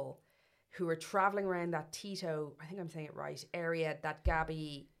couple who were traveling around that Tito, I think I'm saying it right, area that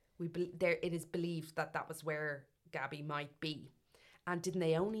Gabby, it is believed that was where Gabby might be. And didn't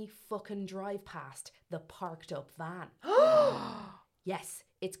they only fucking drive past the parked up van? Yes,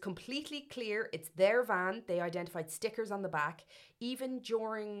 it's completely clear. It's their van. They identified stickers on the back. Even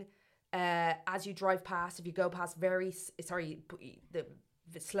during, as you drive past, if you go past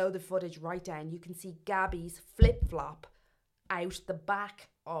slow the footage right down, you can see Gabby's flip-flop out the back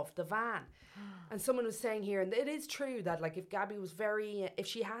of the van. And someone was saying here, and it is true that, like, if Gabby was if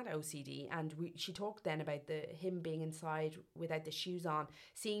she had OCD, and she talked then about him being inside without the shoes on,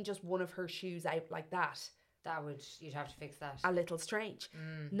 seeing just one of her shoes out like that, you'd have to fix that. A little strange.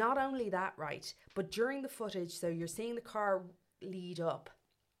 Not only that, right, but during the footage, so you're seeing the car lead up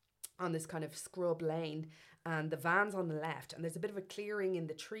on this kind of scrub lane, and the van's on the left, and there's a bit of a clearing in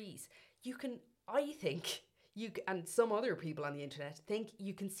the trees. I think and some other people on the internet think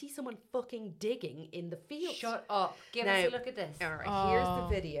you can see someone fucking digging in the field. Shut up. Give us a look at this. All right, here's the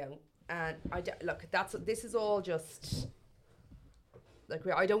video. And look, this is all just like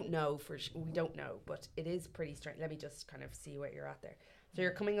I don't know we don't know, but it is pretty strange. Let me just kind of see where you're at there. So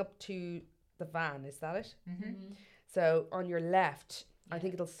you're coming up to the van, is that it? Mm-hmm. So on your left, I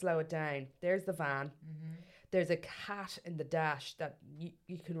think it'll slow it down. There's the van. Mm-hmm. There's a hat in the dash that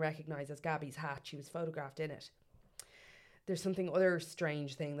you can recognise as Gabby's hat. She was photographed in it. There's other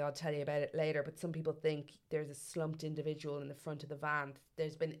strange thing that I'll tell you about it later, but some people think there's a slumped individual in the front of the van.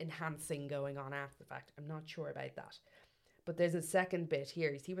 There's been enhancing going on after the fact. I'm not sure about that. But there's a second bit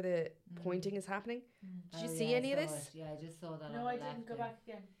here. You see where the pointing is happening? Did you see any of this? Yeah, I just saw that. No, I didn't. Go back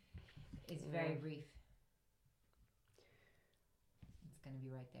again. It's very brief. It's going to be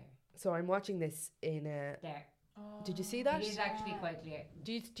right there. So I'm watching this in a... There. Oh. Did you see that? It is actually quite clear.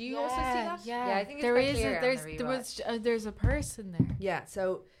 Do you also see that? Yeah, I think it's quite clear. There's a person there. Yeah,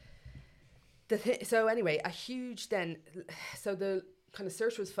 so so anyway, a huge then... So the kind of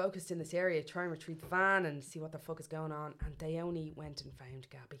search was focused in this area, try and retrieve the van and see what the fuck is going on, and they only went and found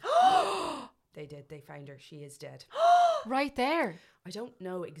Gabby. They did. They found her. She is dead. Right there. I don't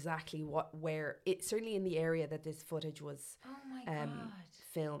know exactly where. It certainly in the area that this footage was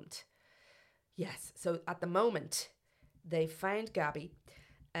filmed. Yes. So at the moment, they found Gabby.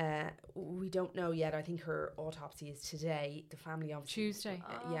 We don't know yet. I think her autopsy is today. The family obviously Tuesday.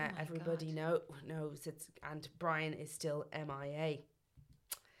 Everybody knows it's, and Brian is still MIA.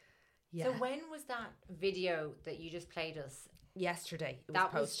 Yeah. So when was that video that you just played us? Yesterday. It was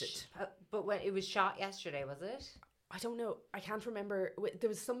posted. But when it was shot yesterday, was it? I don't know. I can't remember. There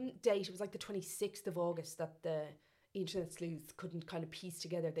was some date. It was like the 26th of August that the internet sleuths couldn't kind of piece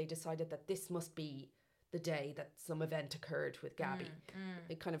together. They decided that this must be the day that some event occurred with Gabby.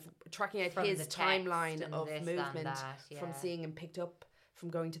 It kind of tracking out his timeline of movement from seeing him picked up, from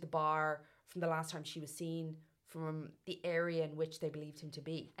going to the bar, from the last time she was seen, from the area in which they believed him to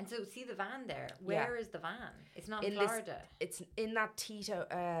be. And so see the van there. Where is the van? It's not in Florida. It's in that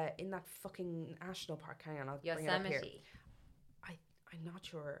in that fucking national park. Hang on, I'll bring it up here. I'm not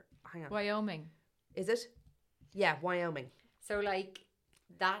sure. Hang on. Wyoming. Is it? Yeah, Wyoming. So like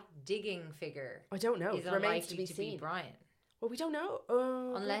that digging figure. I don't know. It remains to be seen. Brian. Well, we don't know.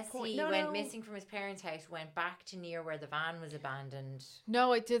 Unless he went missing from his parents' house, went back to near where the van was abandoned.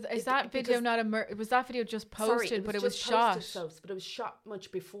 No, it did. Is that video not was that video just posted, but it was shot? But it was shot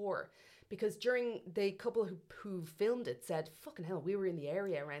much before. Because during the couple who filmed it said, fucking hell, we were in the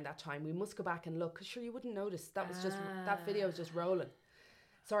area around that time. We must go back and look. Because sure, you wouldn't notice. That was just, that video was just rolling.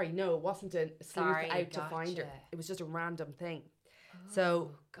 Sorry, no, it wasn't a sleuth out to find her. It was just a random thing. So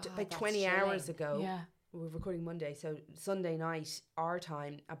about 20 hours ago, we're recording Monday, so Sunday night, our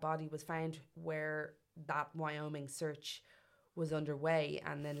time, a body was found where that Wyoming search was underway,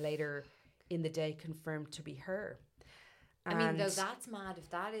 and then later in the day confirmed to be her. I mean, though that's mad. If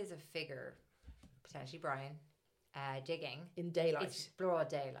that is a figure, potentially Brian, digging in daylight, it's broad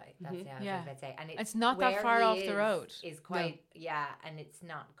daylight. That's what I'd say, and it's not that far off the road. Is quite and it's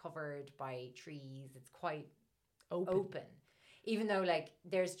not covered by trees. It's quite open. Even though, like,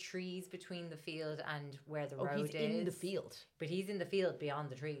 there's trees between the field and where the road is. He's in the field. But he's in the field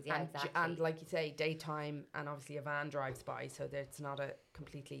beyond the trees, yeah, exactly. And like you say, daytime, and obviously a van drives by, so it's not a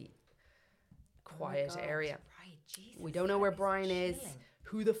completely quiet area. Right, Jesus. We don't know where Brian is.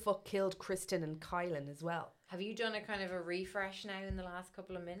 Who the fuck killed Kristen and Kylan as well? Have you done a kind of a refresh now in the last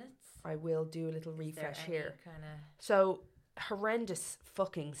couple of minutes? I will do a little refresh here. So, horrendous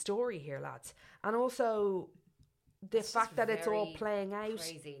fucking story here, lads. And also... the fact that it's all playing out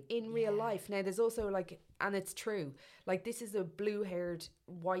in real life. Now, there's also like, and it's true, like this is a blue-haired,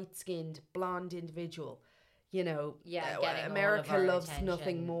 white-skinned, blonde individual, you know. Yeah, America loves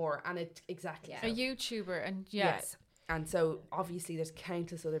nothing more, and it exactly a YouTuber, and yes, and so obviously there's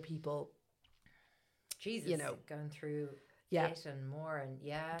countless other people. Jesus, you know, going through it and more, and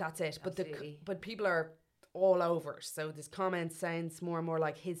that's it. Absolutely. But people are all over. So this comment sounds more and more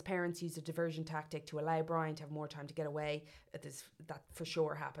like his parents used a diversion tactic to allow Brian to have more time to get away. That for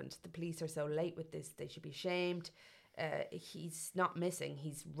sure happened. The police are so late with this, they should be ashamed. He's not missing,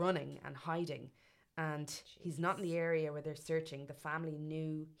 he's running and hiding, and he's not in the area where they're searching. The family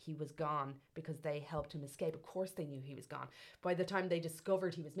knew he was gone because they helped him escape. Of course they knew he was gone. By the time they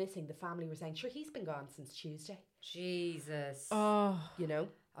discovered he was missing, the family were saying, sure, he's been gone since Tuesday. Jesus. Oh, you know.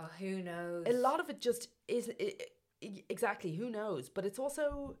 Oh, who knows? A lot of it just is exactly, who knows? But it's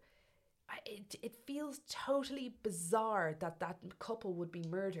also, it feels totally bizarre that couple would be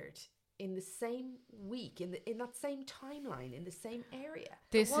murdered in the same week, in that same timeline, in the same area.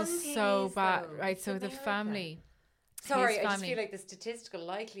 This is so bad, right? So the family. Sorry, I just feel like the statistical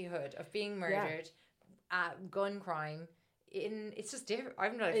likelihood of being murdered, gun crime. It's just different. I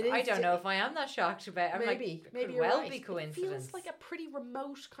don't know if I am that shocked about. Maybe could you're well right. be coincidence. It feels like a pretty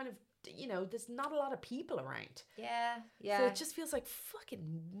remote kind of. There's not a lot of people around. Yeah. So it just feels like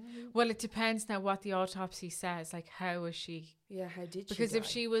fucking. Well, it depends now what the autopsy says. Like, how was she? Yeah, how did she? Because die?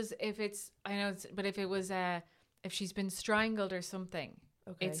 if it was if she's been strangled or something,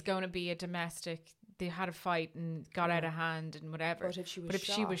 it's going to be a domestic. They had a fight and got out of hand and whatever. But if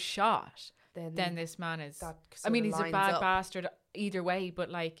she was shot, then this man is. I mean, he's a bad bastard either way.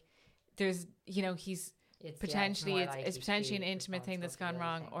 But like, there's he's. It's potentially an intimate thing that's gone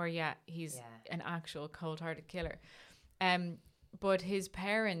wrong, or he's an actual cold-hearted killer. But his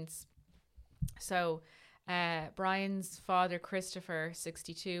parents, so Brian's father Christopher,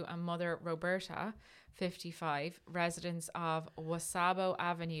 62, and mother Roberta, 55, residents of Wasabo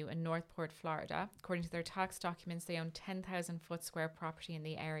Avenue in Northport, Florida. According to their tax documents, they own 10,000 foot square property in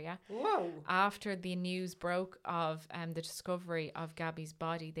the area. Whoa! After the news broke of the discovery of Gabby's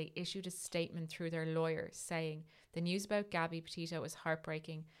body, they issued a statement through their lawyers saying, "The news about Gabby Petito is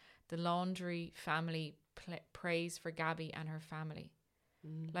heartbreaking. The Laundrie family prays for Gabby and her family."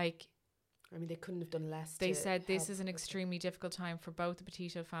 They couldn't have done less. They said this is an extremely difficult time for both the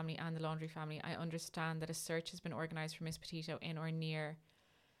Petito family and the Laundrie family. I understand that a search has been organised for Miss Petito in or near.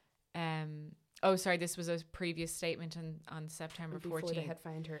 This was a previous statement on September 14th. Before they had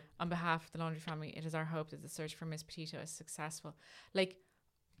found her. On behalf of the Laundrie family, it is our hope that the search for Miss Petito is successful. Like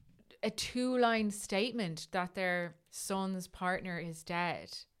a 2-line statement that their son's partner is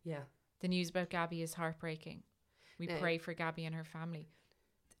dead. Yeah. The news about Gabby is heartbreaking. We pray for Gabby and her family.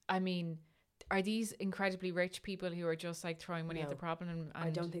 I mean, are these incredibly rich people who are just like throwing money at the problem? And I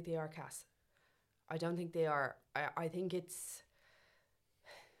don't think they are, Cass. I don't think they are. I think it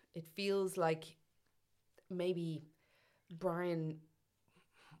feels like maybe Brian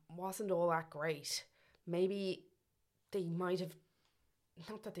wasn't all that great. Maybe they might have,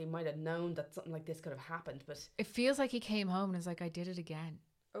 not that they might have known that something like this could have happened, but it feels like he came home and was like, I did it again.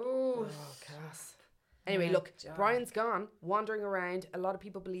 Oh, Cass. Anyway, look, Brian's gone, wandering around. A lot of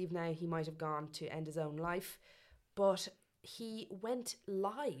people believe now he might have gone to end his own life. But he went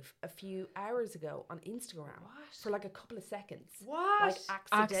live a few hours ago on Instagram for like a couple of seconds. What? Like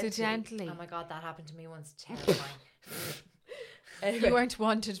accidentally. Oh my God, that happened to me once. Terrifying. Anyway, you weren't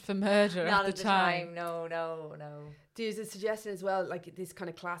wanted for murder Not at the time. No. There's a suggestion as well, like this kind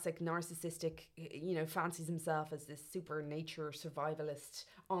of classic narcissistic, fancies himself as this super nature survivalist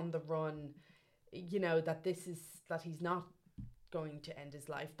on the run. That he's not going to end his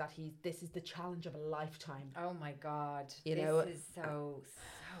life, this is the challenge of a lifetime. Oh my God. This is so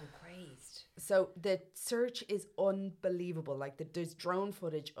crazed. So the search is unbelievable. Like there's drone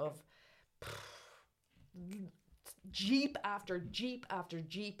footage of jeep after jeep after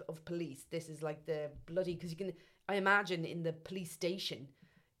jeep of police. This is like the bloody, because I imagine in the police station,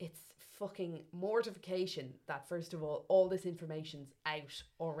 it's fucking mortification that first of all this information's out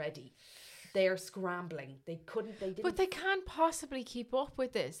already. They're scrambling. They didn't. But they can't possibly keep up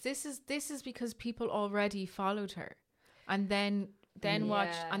with this. This is because people already followed her, and then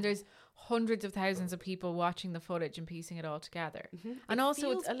watched. And there's hundreds of thousands of people watching the footage and piecing it all together. Mm-hmm. And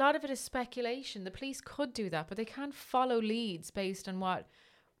also, a lot of it is speculation. The police could do that, but they can't follow leads based on what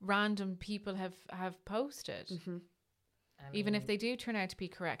random people have posted. Mm-hmm. Even if they do turn out to be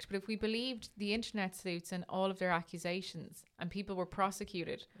correct. But if we believed the internet sleuths and all of their accusations and people were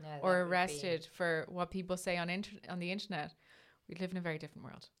prosecuted or arrested for what people say on the internet, we'd live in a very different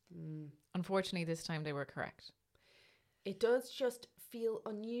world. Unfortunately, this time they were correct. It does just feel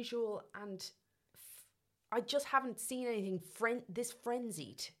unusual, and I just haven't seen anything this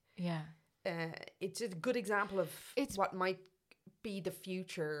frenzied. Yeah. It's a good example of what might be the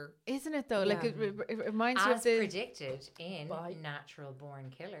future, isn't it though? Yeah. Like it reminds you of as predicted in Natural Born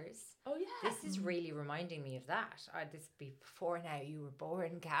Killers. Oh yeah, this is really reminding me of that. This before now you were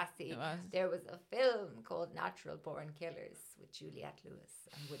born, Cassie. There was a film called Natural Born Killers with Juliette Lewis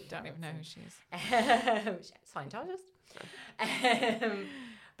and Woody. Don't even know who she is. Scientologist.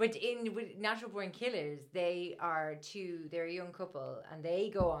 But with Natural Born Killers, they're a young couple and they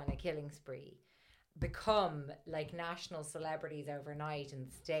go on a killing spree, become like national celebrities overnight in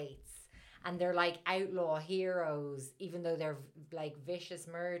the States, and they're like outlaw heroes even though they're like vicious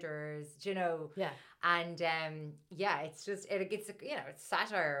murderers, and it's just it's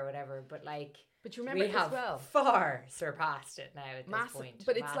satire or whatever, but like But you remember we have as well, far surpassed it now at this point.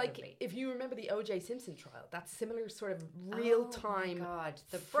 But it's like, if you remember the O.J. Simpson trial, that similar sort of real time. Oh my God,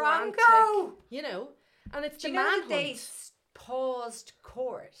 the frantic, Bronco, you know, and it's do the you know manhunt. that they paused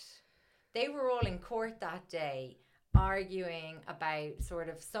court? They were all in court that day, arguing about sort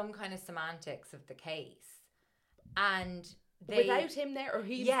of some kind of semantics of the case, and without him there, or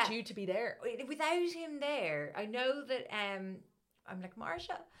he's due to be there. Without him there, I know that. I'm like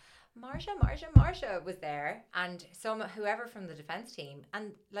Marsha was there, and whoever from the defense team,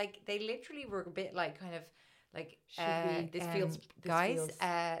 and like they literally were a bit like kind of like guys.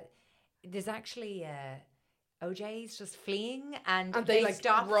 There's actually OJ's just fleeing, and they like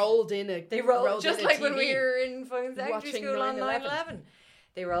stopped. rolled in They rolled just like TV. when we were in fucking secondary school on 9/11. 9/11.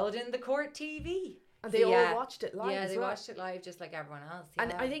 They rolled in the court TV. And they all watched it live. Yeah, as they well. watched it live just like everyone else.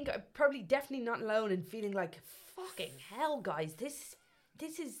 And I think probably definitely not alone in feeling like, fucking hell, guys, this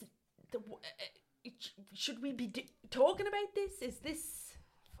is the. Should we be talking about this? Is this.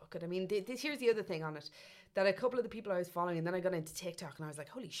 Fuck it. I mean, here's the other thing on it. That a couple of the people I was following, and then I got into TikTok and I was like,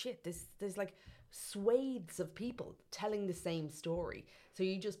 holy shit, there's like swathes of people telling the same story. So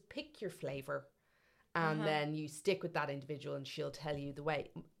you just pick your flavour and then you stick with that individual and she'll tell you the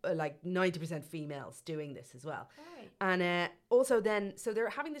way. Like 90% females doing this as well. Right. And also then, so they're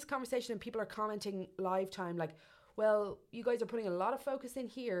having this conversation and people are commenting live time like, well, you guys are putting a lot of focus in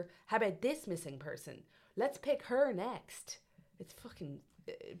here. How about this missing person? Let's pick her next. It's fucking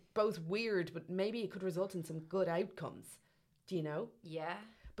both weird, but maybe it could result in some good outcomes. Do you know? Yeah.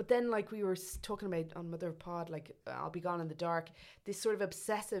 But then, like we were talking about on Mother of Pod, like I'll Be Gone in the Dark, this sort of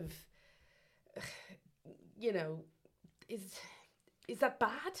obsessive, you know, is that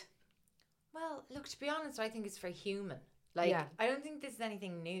bad? Well, look, to be honest, I think it's very human. Like, I don't think this is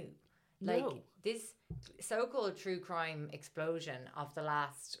anything new. Like, this so-called true crime explosion of the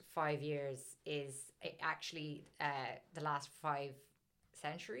last 5 years is actually the last 5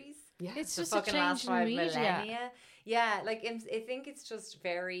 centuries. Yeah, it's the just a change in media. Millennia. Yeah, like I think it's just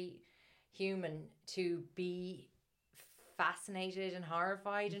very human to be fascinated and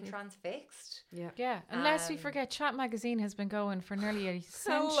horrified and transfixed. Yeah. Unless we forget, Chat Magazine has been going for nearly a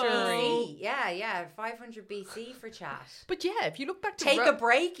century. BC. Yeah, 500 BC for Chat. But yeah, if you look back to Take a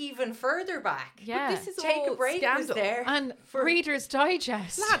break even further back. Yeah, but this is Take all a break scandal. was there. And Reader's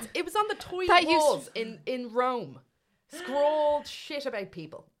Digest. Lads, it was on the toilet walls in Rome. Scrawled shit about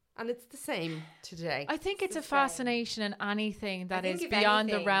people. And it's the same today. I think it's a fascination in anything that is beyond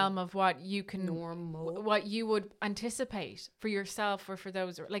the realm of what you can, what you would anticipate for yourself or for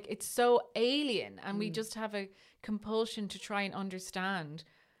those. Like, it's so alien, and we just have a compulsion to try and understand,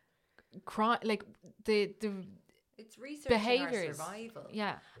 like the it's research behaviors, our survival.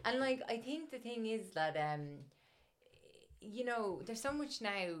 Yeah, and like I think the thing is that you know, there's so much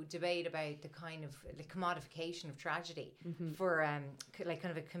now debate about the kind of the commodification of tragedy for like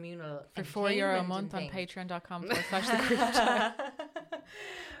kind of a communal for €4 a month on patreon.com/thecrypto.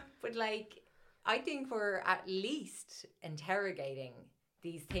 But like, I think we're at least interrogating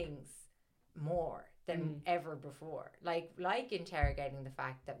these things more than ever before. Like interrogating the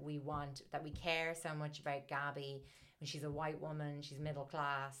fact that we care so much about Gabby, and she's a white woman, she's middle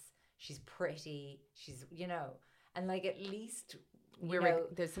class, she's pretty, she's, you know. And like, at least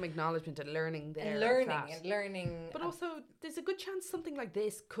there's some acknowledgement and learning there. And learning. But also, there's a good chance something like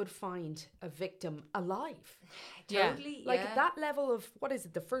this could find a victim alive. Totally. Like that level of, what is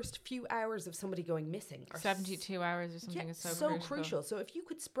it, the first few hours of somebody going missing. 72 hours or something is so crucial. So if you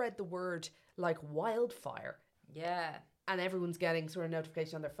could spread the word like wildfire. Yeah. And everyone's getting sort of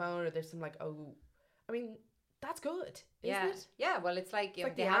notification on their phone, or there's some like, I mean, that's good, isn't it? Yeah, well, it's like, it's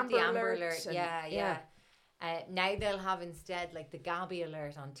like they have the Amber Alert. Yeah. Now they'll have instead like the Gabby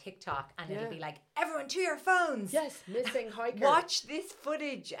alert on TikTok, and it'll be like, everyone to your phones. Yes, missing hiker. Watch this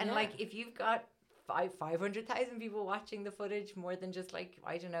footage. And like, if you've got 500,000 people watching the footage, more than just like,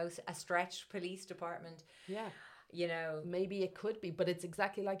 I don't know, a stretched police department. Yeah. You know. Maybe it could be, but it's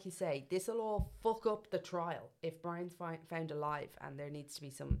exactly like you say. This will all fuck up the trial if Brian's found alive, and there needs to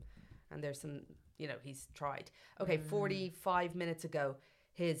be there's some, you know, he's tried. Okay, 45 minutes ago,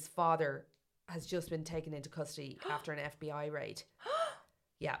 his father has just been taken into custody after an FBI raid.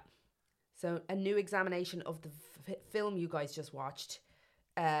 Yeah. So a new examination of the film you guys just watched.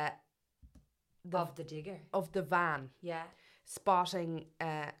 Of the digger. Of the van. Yeah. Spotting,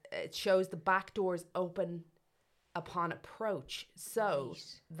 it shows the back doors open upon approach. So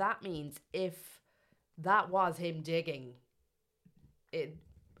that means if that was him digging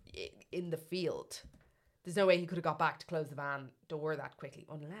in the field, there's no way he could have got back to close the van door that quickly,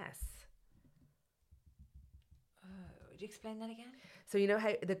 unless... Would you explain that again? So you know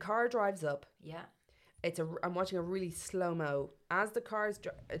how the car drives up. Yeah. I'm watching a really slow-mo. As the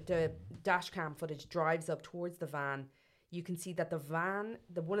the dash cam footage drives up towards the van, you can see that the van,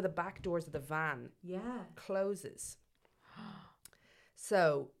 one of the back doors of the van, closes.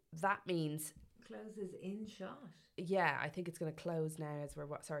 So that means closes in shot. Yeah, I think it's going to close now as we're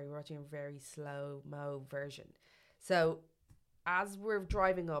watching a very slow-mo version. So as we're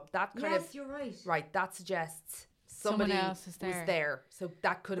driving up, that kind of... Yes, you're right. Right, that suggests somebody else was there. So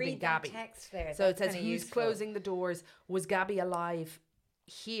that could have been Gabby. That text there. So it says, who's closing the doors? Was Gabby alive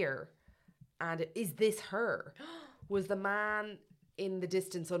here? And is this her? Was the man in the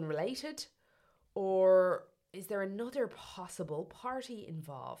distance unrelated? Or is there another possible party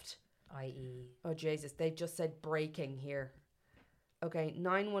involved? I.e. Oh, Jesus. They just said breaking here. Okay,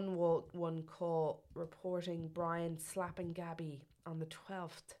 911 call reporting Brian slapping Gabby on the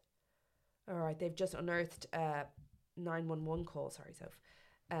 12th. All right, they've just unearthed 911 call. Sorry, Soph.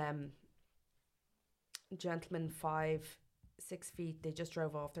 Gentleman 5-6 feet. They just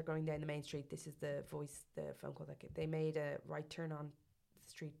drove off. They're going down the main street. This is the phone call that they made a right turn on the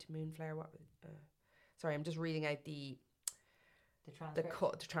street to Moonflower. Sorry, I'm just reading out the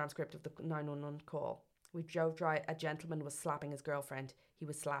transcript of the 911 call. We drove dry. A gentleman was slapping his girlfriend. He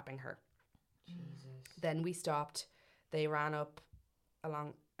was slapping her. Jesus. Then we stopped. They ran up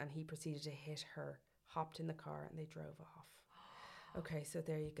along, and he proceeded to hit her. Hopped in the car, and they drove off. Okay, so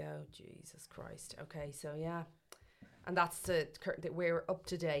there you go. Jesus Christ. Okay, so yeah, and that's we're up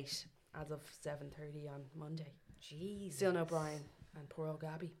to date as of 7:30 on Monday. Jesus. Still no Brian and poor old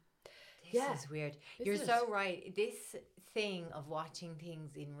Gabby. This is weird. You're so right. This thing of watching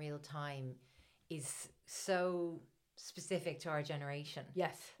things in real time is so specific to our generation.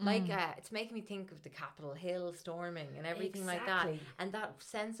 Yes. Like, it's making me think of the Capitol Hill storming and everything like that. And that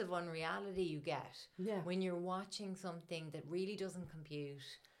sense of unreality you get when you're watching something that really doesn't compute.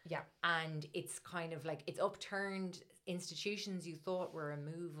 Yeah. And it's kind of like, it's upturned institutions you thought were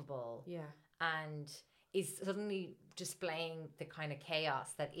immovable. Yeah. And is suddenly displaying the kind of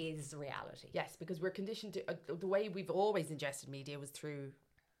chaos that is reality. Yes, because we're conditioned to, the way we've always ingested media was through,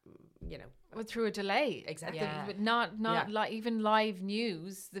 through a delay. Exactly. But not even live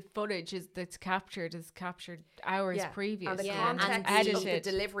news. The footage that's captured hours previous. And the context of the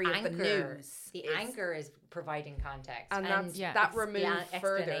delivery of the news. The anchor is providing context. And that removed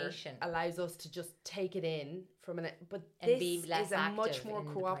further allows us to just take it in from but this is a much more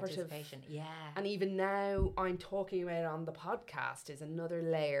cooperative. Yeah. And even now I'm talking about it on the podcast is another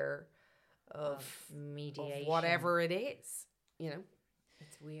layer of mediation. Of whatever it is,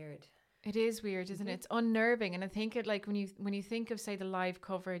 It's weird. It is weird, isn't it? It's unnerving. And I think it when you think of, say, the live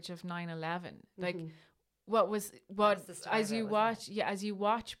coverage of 9/11, like as you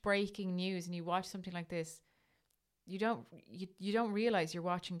watch breaking news and you watch something like this, you don't realize you're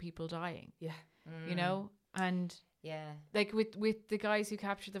watching people dying. Yeah. And like with the guys who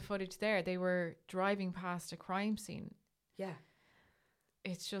captured the footage there, they were driving past a crime scene. Yeah.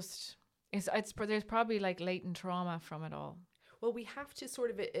 It's just there's probably like latent trauma from it all. Well, we have to sort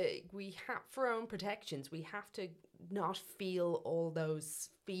of, for our own protections, we have to not feel all those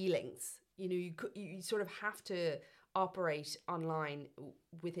feelings. You sort of have to operate online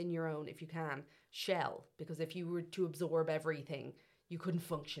within your own, if you can, shell. Because if you were to absorb everything, you couldn't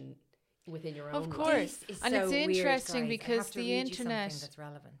function within your own. Of course. And it's interesting because the internet that's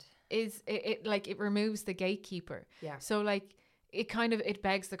relevant. Is it removes the gatekeeper. Yeah. So it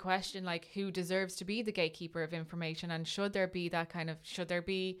begs the question, like, who deserves to be the gatekeeper of information, and should there be a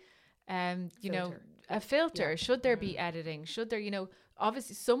filter? Yeah. Should there be editing? Should there,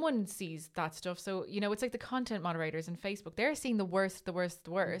 obviously someone sees that stuff. So, it's like the content moderators on Facebook, they're seeing the worst.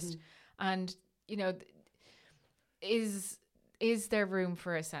 Mm-hmm. And, is there room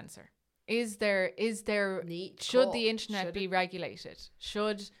for a censor? Should the internet be regulated?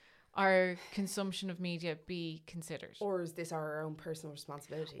 Should our consumption of media be considered? Or is this our own personal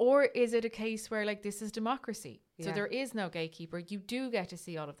responsibility? Or is it a case where, like, this is democracy? Yeah. So there is no gatekeeper. You do get to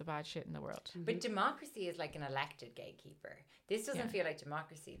see all of the bad shit in the world. Mm-hmm. But democracy is like an elected gatekeeper. This doesn't feel like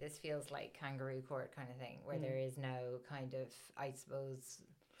democracy. This feels like kangaroo court kind of thing, where there is no kind of, I suppose...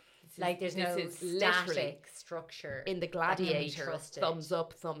 there's no static structure. In the Gladiator, thumbs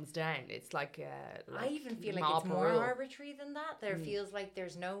up, thumbs down. It's like I even feel like it's more arbitrary than that. There feels like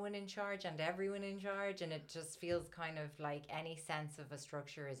there's no one in charge and everyone in charge, and it just feels kind of like any sense of a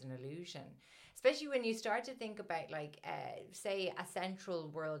structure is an illusion. Especially when you start to think about, like, say, a central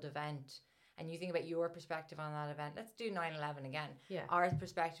world event, and you think about your perspective on that event. Let's do 9/11 again. Yeah. Our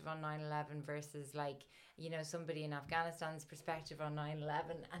perspective on 9/11 versus, like, somebody in Afghanistan's perspective on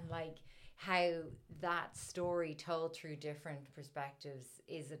 9/11, and, like, how that story told through different perspectives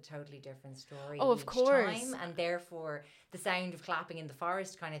is a totally different story. Oh, of course. Time, and therefore, the sound of clapping in the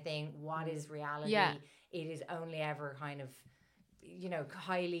forest kind of thing, what is reality? Yeah. It is only ever kind of,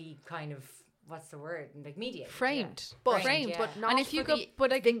 highly kind of, what's the word? Like media. Framed. Yeah. But Framed. but not and if you for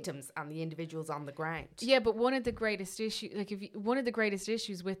go, the victims and the individuals on the ground. Yeah, but one of the greatest issues, one of the greatest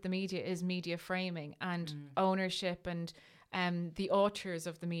issues with the media is media framing and ownership and the authors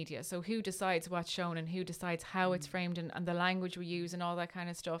of the media. So who decides what's shown and who decides how it's framed and the language we use and all that kind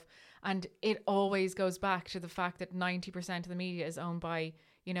of stuff. And it always goes back to the fact that 90% of the media is owned by,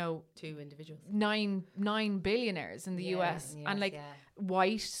 2 individuals. nine billionaires in the US and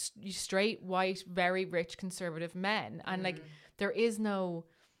white, straight, white, very rich conservative men. And there is no,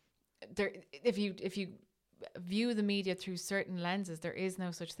 if you view the media through certain lenses, there is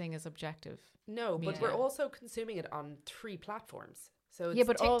no such thing as objective. No, but media. we're also consuming it on 3 platforms. So it's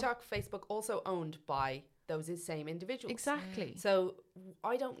but TikTok, Facebook, also owned by those same individuals. Exactly. So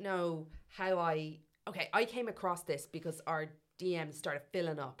I don't know how I came across this because our DMs started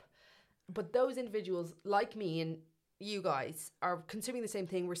filling up. But those individuals like me and you guys are consuming the same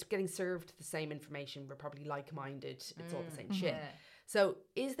thing. We're getting served the same information. We're probably like-minded. It's all the same shit. So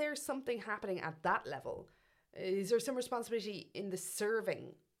is there something happening at that level? Is there some responsibility in the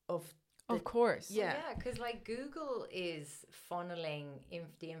serving of course. Yeah, because Google is funneling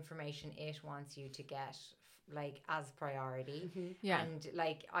the information it wants you to get as priority. Yeah. And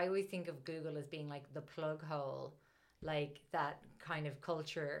I always think of Google as being the plug hole, that kind of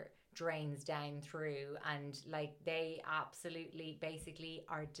culture drains down through, and they absolutely basically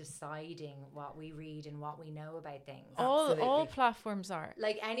are deciding what we read and what we know about things. All platforms are.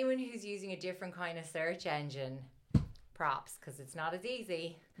 Anyone who's using a different kind of search engine, props, because it's not as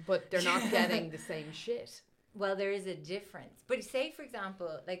easy. But they're not getting the same shit. Well, there is a difference. But say, for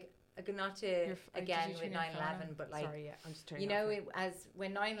example, not to again with 9/11, but sorry, yeah, I'm just turning as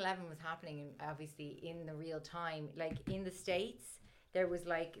when 9/11 was happening, obviously in the real time, in the States, there was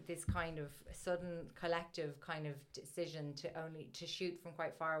this kind of sudden collective kind of decision to shoot from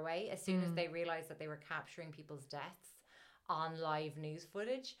quite far away as soon as they realized that they were capturing people's deaths on live news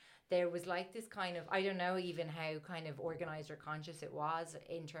footage. There was this kind of, I don't know even how kind of organized or conscious it was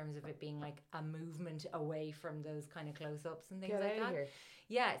in terms of it being a movement away from those kind of close-ups and things like that. Here.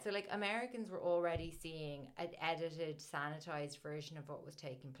 Yeah, so Americans were already seeing an edited, sanitized version of what was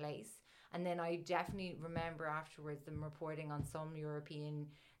taking place. And then I definitely remember afterwards them reporting on some European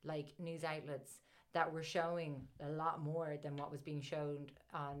news outlets that were showing a lot more than what was being shown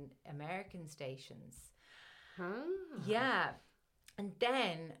on American stations. Yeah. And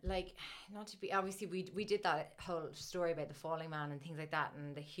then, not to be, obviously we did that whole story about the falling man and things like that,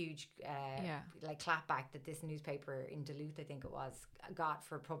 and the huge clapback that this newspaper in Duluth, I think it was, got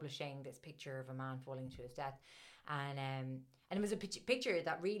for publishing this picture of a man falling to his death. And it was a picture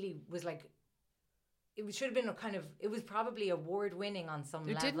that really was it should have been it was probably award winning on some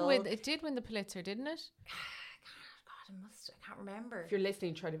level. It did win the Pulitzer, didn't it? God, I can't remember. If you're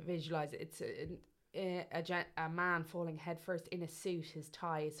listening, try to visualize it. It's a man falling headfirst in a suit. His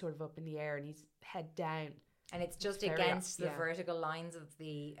tie is sort of up in the air and he's head down. And it's just against the vertical lines of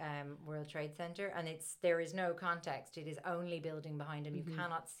the World Trade Center, and there is no context. It is only building behind him. You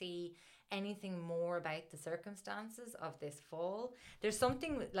cannot see anything more about the circumstances of this fall. There's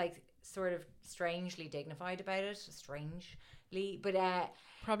something sort of strangely dignified about it, but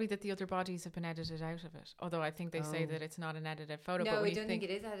probably that the other bodies have been edited out of it. Although I think they say that it's not an edited photo. No, but I don't think it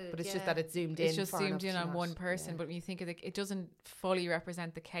is edited. But it's just that it's zoomed in. It's just zoomed in on one person. But when you think of it doesn't fully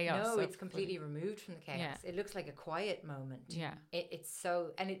represent the chaos. No, it's completely removed from the chaos. Yeah. It looks like a quiet moment. Yeah. It's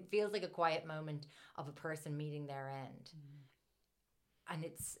so, and it feels like a quiet moment of a person meeting their end. And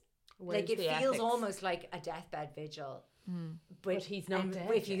it's it feels ethics? Almost like a deathbed vigil. But he's not dead.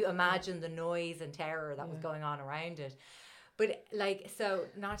 If you imagine the noise and terror that was going on around it. But so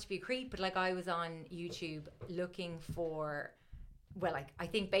not to be a creep, but I was on YouTube looking for, I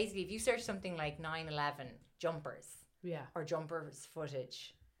think basically if you search something like 9/11 jumpers, or jumpers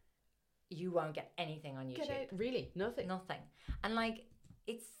footage, you won't get anything on YouTube. Really? Nothing. And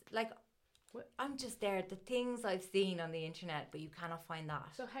it's I'm just there. The things I've seen on the internet, but you cannot find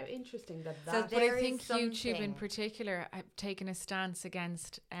that. So how interesting that. So but I think YouTube in particular have taken a stance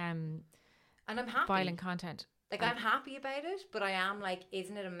against and I'm happy. Violent content. I'm happy about it, but I am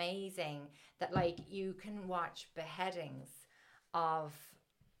isn't it amazing that you can watch beheadings of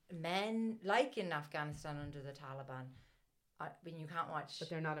men in Afghanistan under the Taliban when you can't watch. But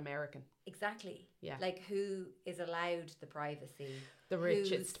they're not American. Exactly. Yeah. Like, who is allowed the privacy? The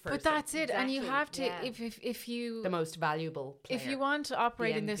richest person. But that's it. Exactly. And you have to, Yeah. if you... The most valuable player. If you want to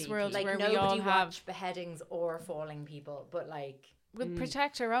operate in this world like where nobody we all have... watch beheadings or falling people, but like... We'll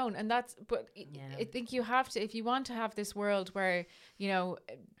protect our own. And that's... But I think you have to... If you want to have this world where, you know...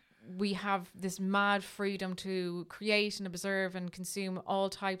 we have this mad freedom to create and observe and consume all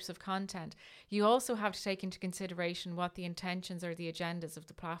types of content. You also have to take into consideration what the intentions or the agendas of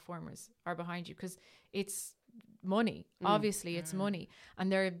the platformers are behind you, because it's money. Obviously, it's money,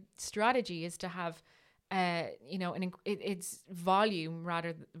 and their strategy is to have, you know, it's volume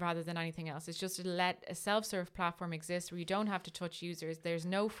rather than anything else. It's just to let a self-serve platform exist where you don't have to touch users. There's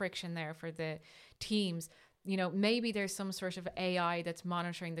no friction there for the teams. You know, maybe there's some sort of AI that's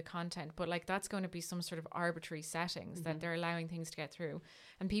monitoring the content, but like that's going to be some sort of arbitrary settings that they're allowing things to get through,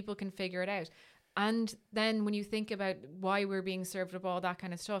 and people can figure it out. And then when you think about why we're being served up all that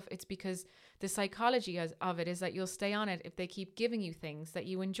kind of stuff, it's because the psychology of it is that you'll stay on it if they keep giving you things that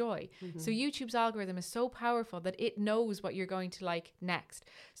you enjoy. So YouTube's algorithm is so powerful that it knows what you're going to like next.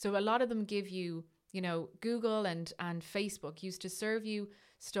 So a lot of them give you, you know, Google and Facebook used to serve you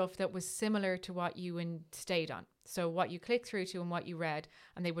stuff that was similar to what you stayed on. So what you clicked through to and what you read,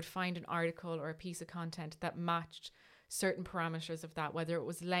 and they would find an article or a piece of content that matched certain parameters of that, whether it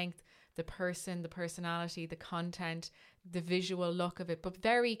was length, the person, the personality, the content, the visual look of it, but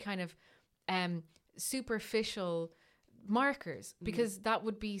very kind of superficial markers, because that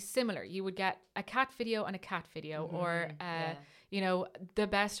would be similar. You would get a cat video and a cat video, or you know, the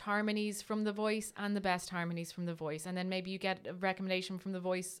best harmonies from The Voice and the best harmonies from The Voice, and then maybe you get a recommendation from The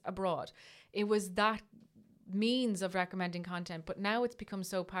Voice abroad. It was that means of recommending content, but now it's become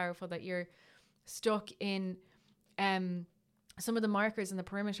so powerful that you're stuck in some of the markers and the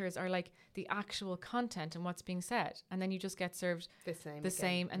perimeters are like the actual content and what's being said, and then you just get served the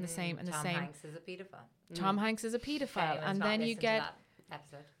same and the same. Tom Hanks is a paedophile. Tom Hanks is a paedophile, and then you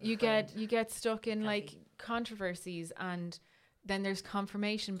get stuck in like controversies, and then there's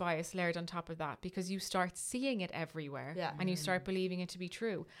confirmation bias layered on top of that, because you start seeing it everywhere, and you start believing it to be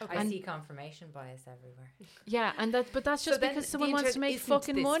true. I see confirmation bias everywhere. Yeah, and but that's just because someone wants to make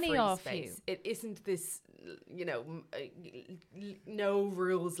fucking money off you. It isn't this, you know, no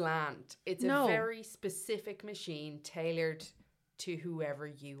rules land. It's a very specific machine tailored to whoever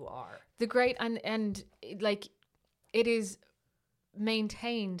you are. The great and like it is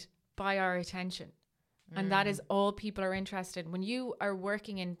maintained by our attention. And that is all people are interested in. When you are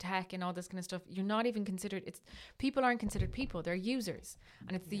working in tech and all this kind of stuff, you're not even considered, people aren't considered people, they're users.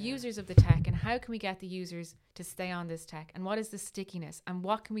 And it's the users of the tech, and how can we get the users to stay on this tech? And what is the stickiness? And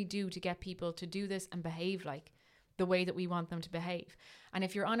what can we do to get people to do this and behave like the way that we want them to behave? And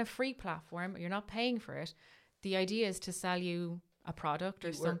if you're on a free platform, you're not paying for it, the idea is to sell you a product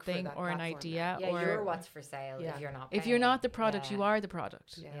or something, or an idea, or you're what's for sale. If you're not paying. If you're not the product, you are the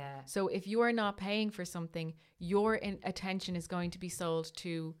product. Yeah. So if you are not paying for something, your attention is going to be sold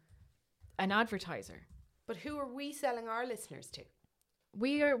to an advertiser. But who are we selling our listeners to?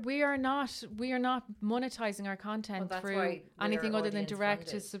 We are not monetizing our content through anything other than direct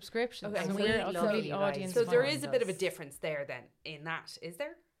to subscription. Okay, so we're completely audience. So there is a bit of a difference there then in that, is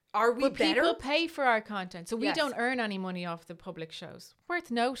there? Are we better? People pay for our content, so we don't earn any money off the public shows. Worth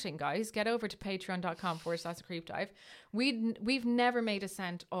noting, guys, get over to patreon.com/creepdive. We've never made a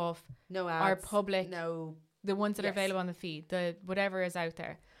cent off our public, the ones that are available on the feed, the whatever is out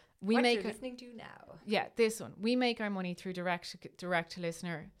there. What you're listening to now. Yeah, this one. We make our money through direct to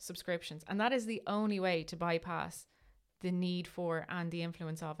listener subscriptions, and that is the only way to bypass the need for and the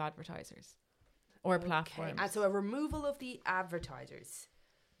influence of advertisers or platforms. And so a removal of the advertisers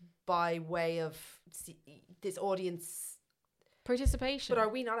by way of this audience participation. But are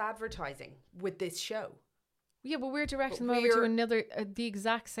we not advertising with this show? Yeah, but we're directing them over to another, the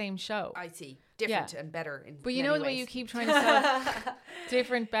exact same show. I see. Different and better in But you know the way you keep trying to sell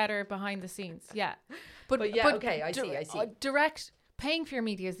different, better behind the scenes. Yeah. But okay, I see. Direct, paying for your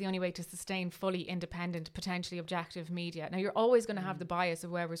media is the only way to sustain fully independent, potentially objective media. Now, you're always going to have the bias of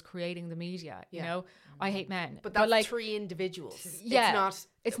whoever's creating the media, you know? I Hate Men. But that's like 3 individuals. Yeah.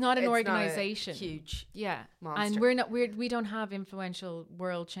 It's not an organization. Huge. Yeah. Monster. And we don't have influential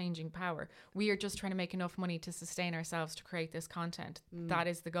world-changing power. We are just trying to make enough money to sustain ourselves to create this content. That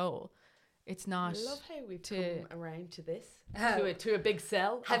is the goal. It's not. I love how we've come around to this. To a big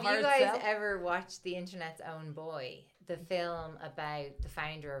sell. Have you guys ever watched The Internet's Own Boy? The film about the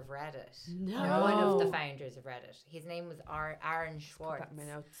founder of Reddit. No. One of the founders of Reddit. His name was Aaron Swartz. Put that in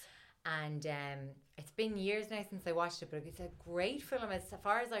my notes. And it's been years now since I watched it, but it's a great film as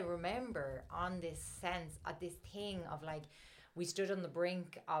far as I remember, on this sense, this thing of like we stood on the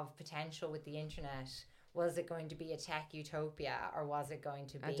brink of potential with the internet. Was it going to be a tech utopia, or was it going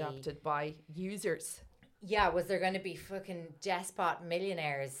to be adopted by users? Yeah, was there going to be fucking despot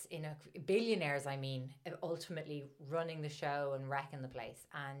millionaires, billionaires, ultimately running the show and wrecking the place?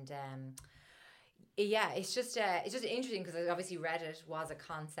 And it's just interesting because obviously Reddit was a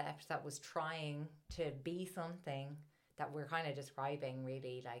concept that was trying to be something that we're kind of describing,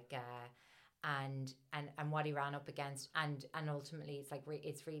 really, like, and what he ran up against, and ultimately it's like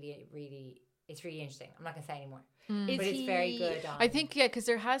it's really interesting. I'm not going to say anymore. But it's very good. I think, because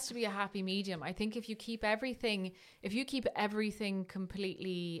there has to be a happy medium. I think if you keep everything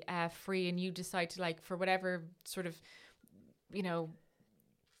completely free, and you decide to, like, for whatever sort of,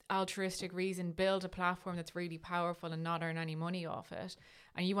 altruistic reason, build a platform that's really powerful and not earn any money off it,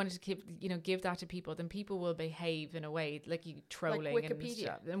 and you wanted to keep, give that to people, then people will behave in a way like you trolling, like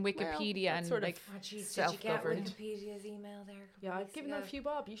Wikipedia and Wikipedia, well, and sort like of did you get Wikipedia's email there? Yeah, I've given them a few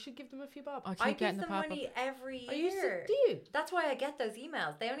bob. You should give them a few bob. I give them money every year. Do you? That's why I get those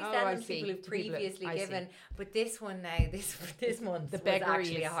emails. They only send them to people who've previously given. But this one now, this month was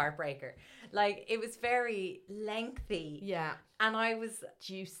actually a heartbreaker. Like, it was very lengthy. Yeah. And I was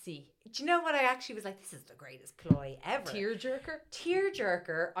juicy. Do you know what? I actually was like, this is the greatest ploy ever.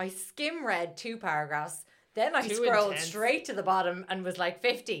 Tearjerker. I skim read 2 paragraphs. Then I scrolled straight to the bottom and was like,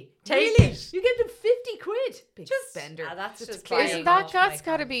 50. Take it. You gave them 50 quid. Big just spender. That's just that's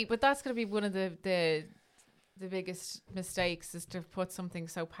got to be. But that's got to be one of the biggest mistakes, is to put something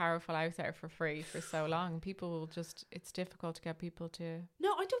so powerful out there for free for so long. People will just, it's difficult to get people to.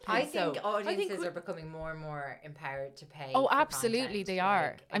 No, I don't think so. I think audiences are becoming more and more empowered to pay. Oh, absolutely, they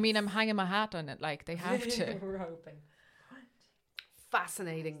are. I mean, I'm hanging my hat on it. Like, they have to. We're hoping.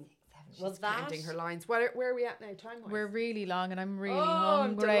 Fascinating. She's counting her lines. Where are we at now, time-wise? We're really long, and I'm really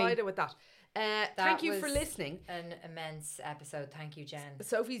hungry. I'm delighted with that. Thank you for listening. An immense episode. Thank you, Jen.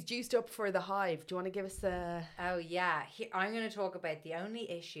 Sophie's juiced up for the Hive. Do you want to give us a... Oh, yeah. I'm going to talk about the only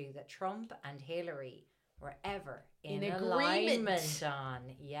issue that Trump and Hillary were ever in alignment on.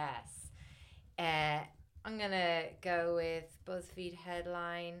 Yes. I'm going to go with BuzzFeed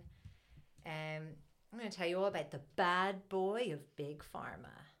headline. I'm going to tell you all about the bad boy of Big Pharma.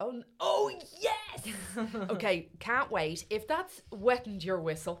 Oh yes! Okay, can't wait. If that's wetted your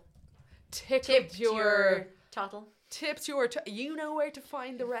whistle... Tipped your tuttle. You know where to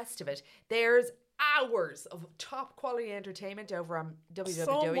find the rest of it. There's hours of top quality entertainment over on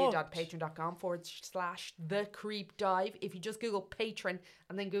www.patreon.com/The Creep Dive. If you just Google Patreon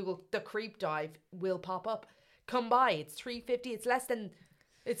and then Google The Creep Dive, will pop up. Come by. It's $3.50.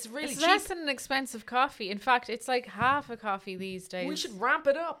 It's really cheap. Less than an expensive coffee. In fact, it's like half a coffee these days. We should ramp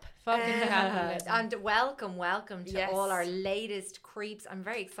it up. And welcome to all our latest creeps. I'm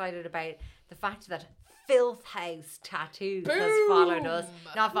very excited about the fact that Filth House Tattoos has followed us.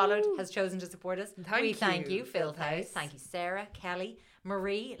 Not followed, has chosen to support us. Thank you, Filth House. Thank you, Sarah, Kelly,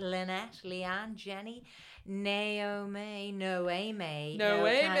 Marie, Lynette, Leanne, Jenny, Naomi. I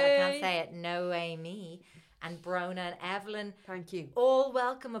can't say it. Noemi. And Brona and Evelyn. Thank you. All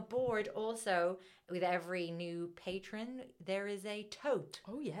welcome aboard. Also, with every new patron, there is a tote.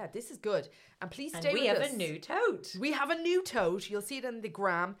 Oh, yeah. This is good. And please stay with us. We have a new tote. We have a new tote. You'll see it in the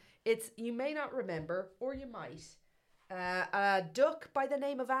gram. It's, you may not remember, or you might, a duck by the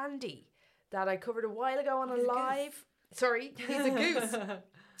name of Andy that I covered a while ago on a live. Sorry, he's a goose.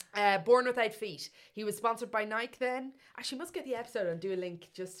 Born Without Feet. He was sponsored by Nike then. Actually, must get the episode and do a link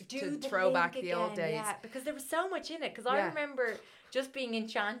just to throw back the old days. Yeah, because there was so much in it. Because I remember just being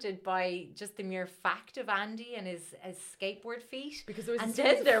enchanted by just the mere fact of Andy and his skateboard feet. Because there was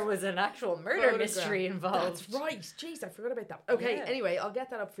there was an actual murder mystery involved. That's right. Jeez, I forgot about that. Okay, anyway, I'll get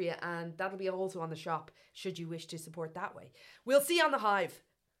that up for you, and that'll be also on the shop should you wish to support that way. We'll see you on the Hive.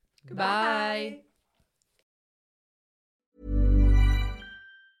 Goodbye.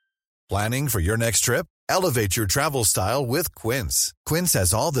 Planning for your next trip? Elevate your travel style with Quince. Quince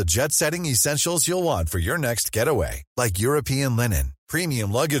has all the jet-setting essentials you'll want for your next getaway, like European linen,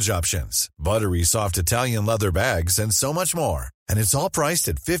 premium luggage options, buttery soft Italian leather bags, and so much more. And it's all priced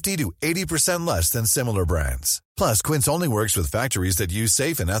at 50 to 80% less than similar brands. Plus, Quince only works with factories that use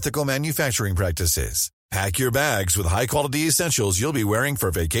safe and ethical manufacturing practices. Pack your bags with high-quality essentials you'll be wearing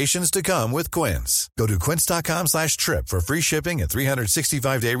for vacations to come with Quince. Go to quince.com/trip for free shipping and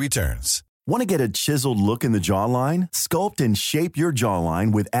 365-day returns. Want to get a chiseled look in the jawline? Sculpt and shape your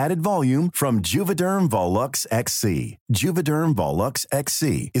jawline with added volume from Juvederm Volux XC. Juvederm Volux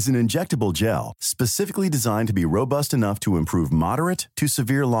XC is an injectable gel specifically designed to be robust enough to improve moderate to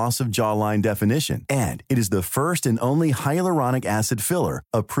severe loss of jawline definition. And it is the first and only hyaluronic acid filler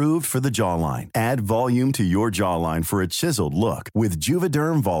approved for the jawline. Add volume to your jawline for a chiseled look with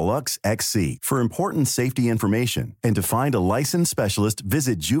Juvederm Volux XC. For important safety information and to find a licensed specialist,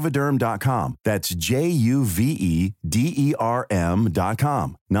 visit Juvederm.com. That's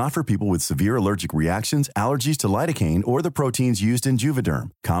Juvederm.com. Not for people with severe allergic reactions, allergies to lidocaine, or the proteins used in Juvederm.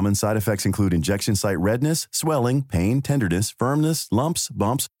 Common side effects include injection site redness, swelling, pain, tenderness, firmness, lumps,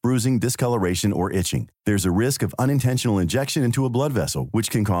 bumps, bruising, discoloration, or itching. There's a risk of unintentional injection into a blood vessel,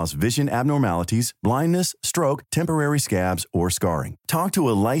 which can cause vision abnormalities, blindness, stroke, temporary scabs, or scarring. Talk to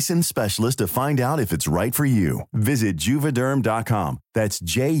a licensed specialist to find out if it's right for you. Visit Juvederm.com. That's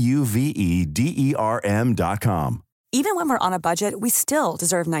Juvederm.com. Even when we're on a budget, we still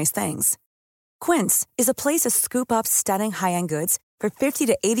deserve nice things. Quince is a place to scoop up stunning high-end goods for 50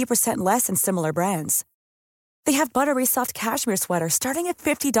 to 80% less than similar brands. They have buttery soft cashmere sweaters starting at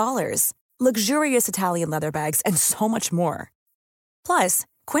 $50, luxurious Italian leather bags, and so much more. Plus,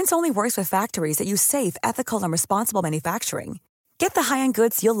 Quince only works with factories that use safe, ethical, and responsible manufacturing. Get the high-end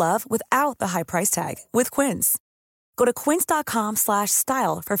goods you'll love without the high price tag with Quince. Go to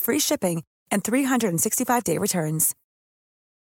quince.com/style for free shipping and 365-day returns.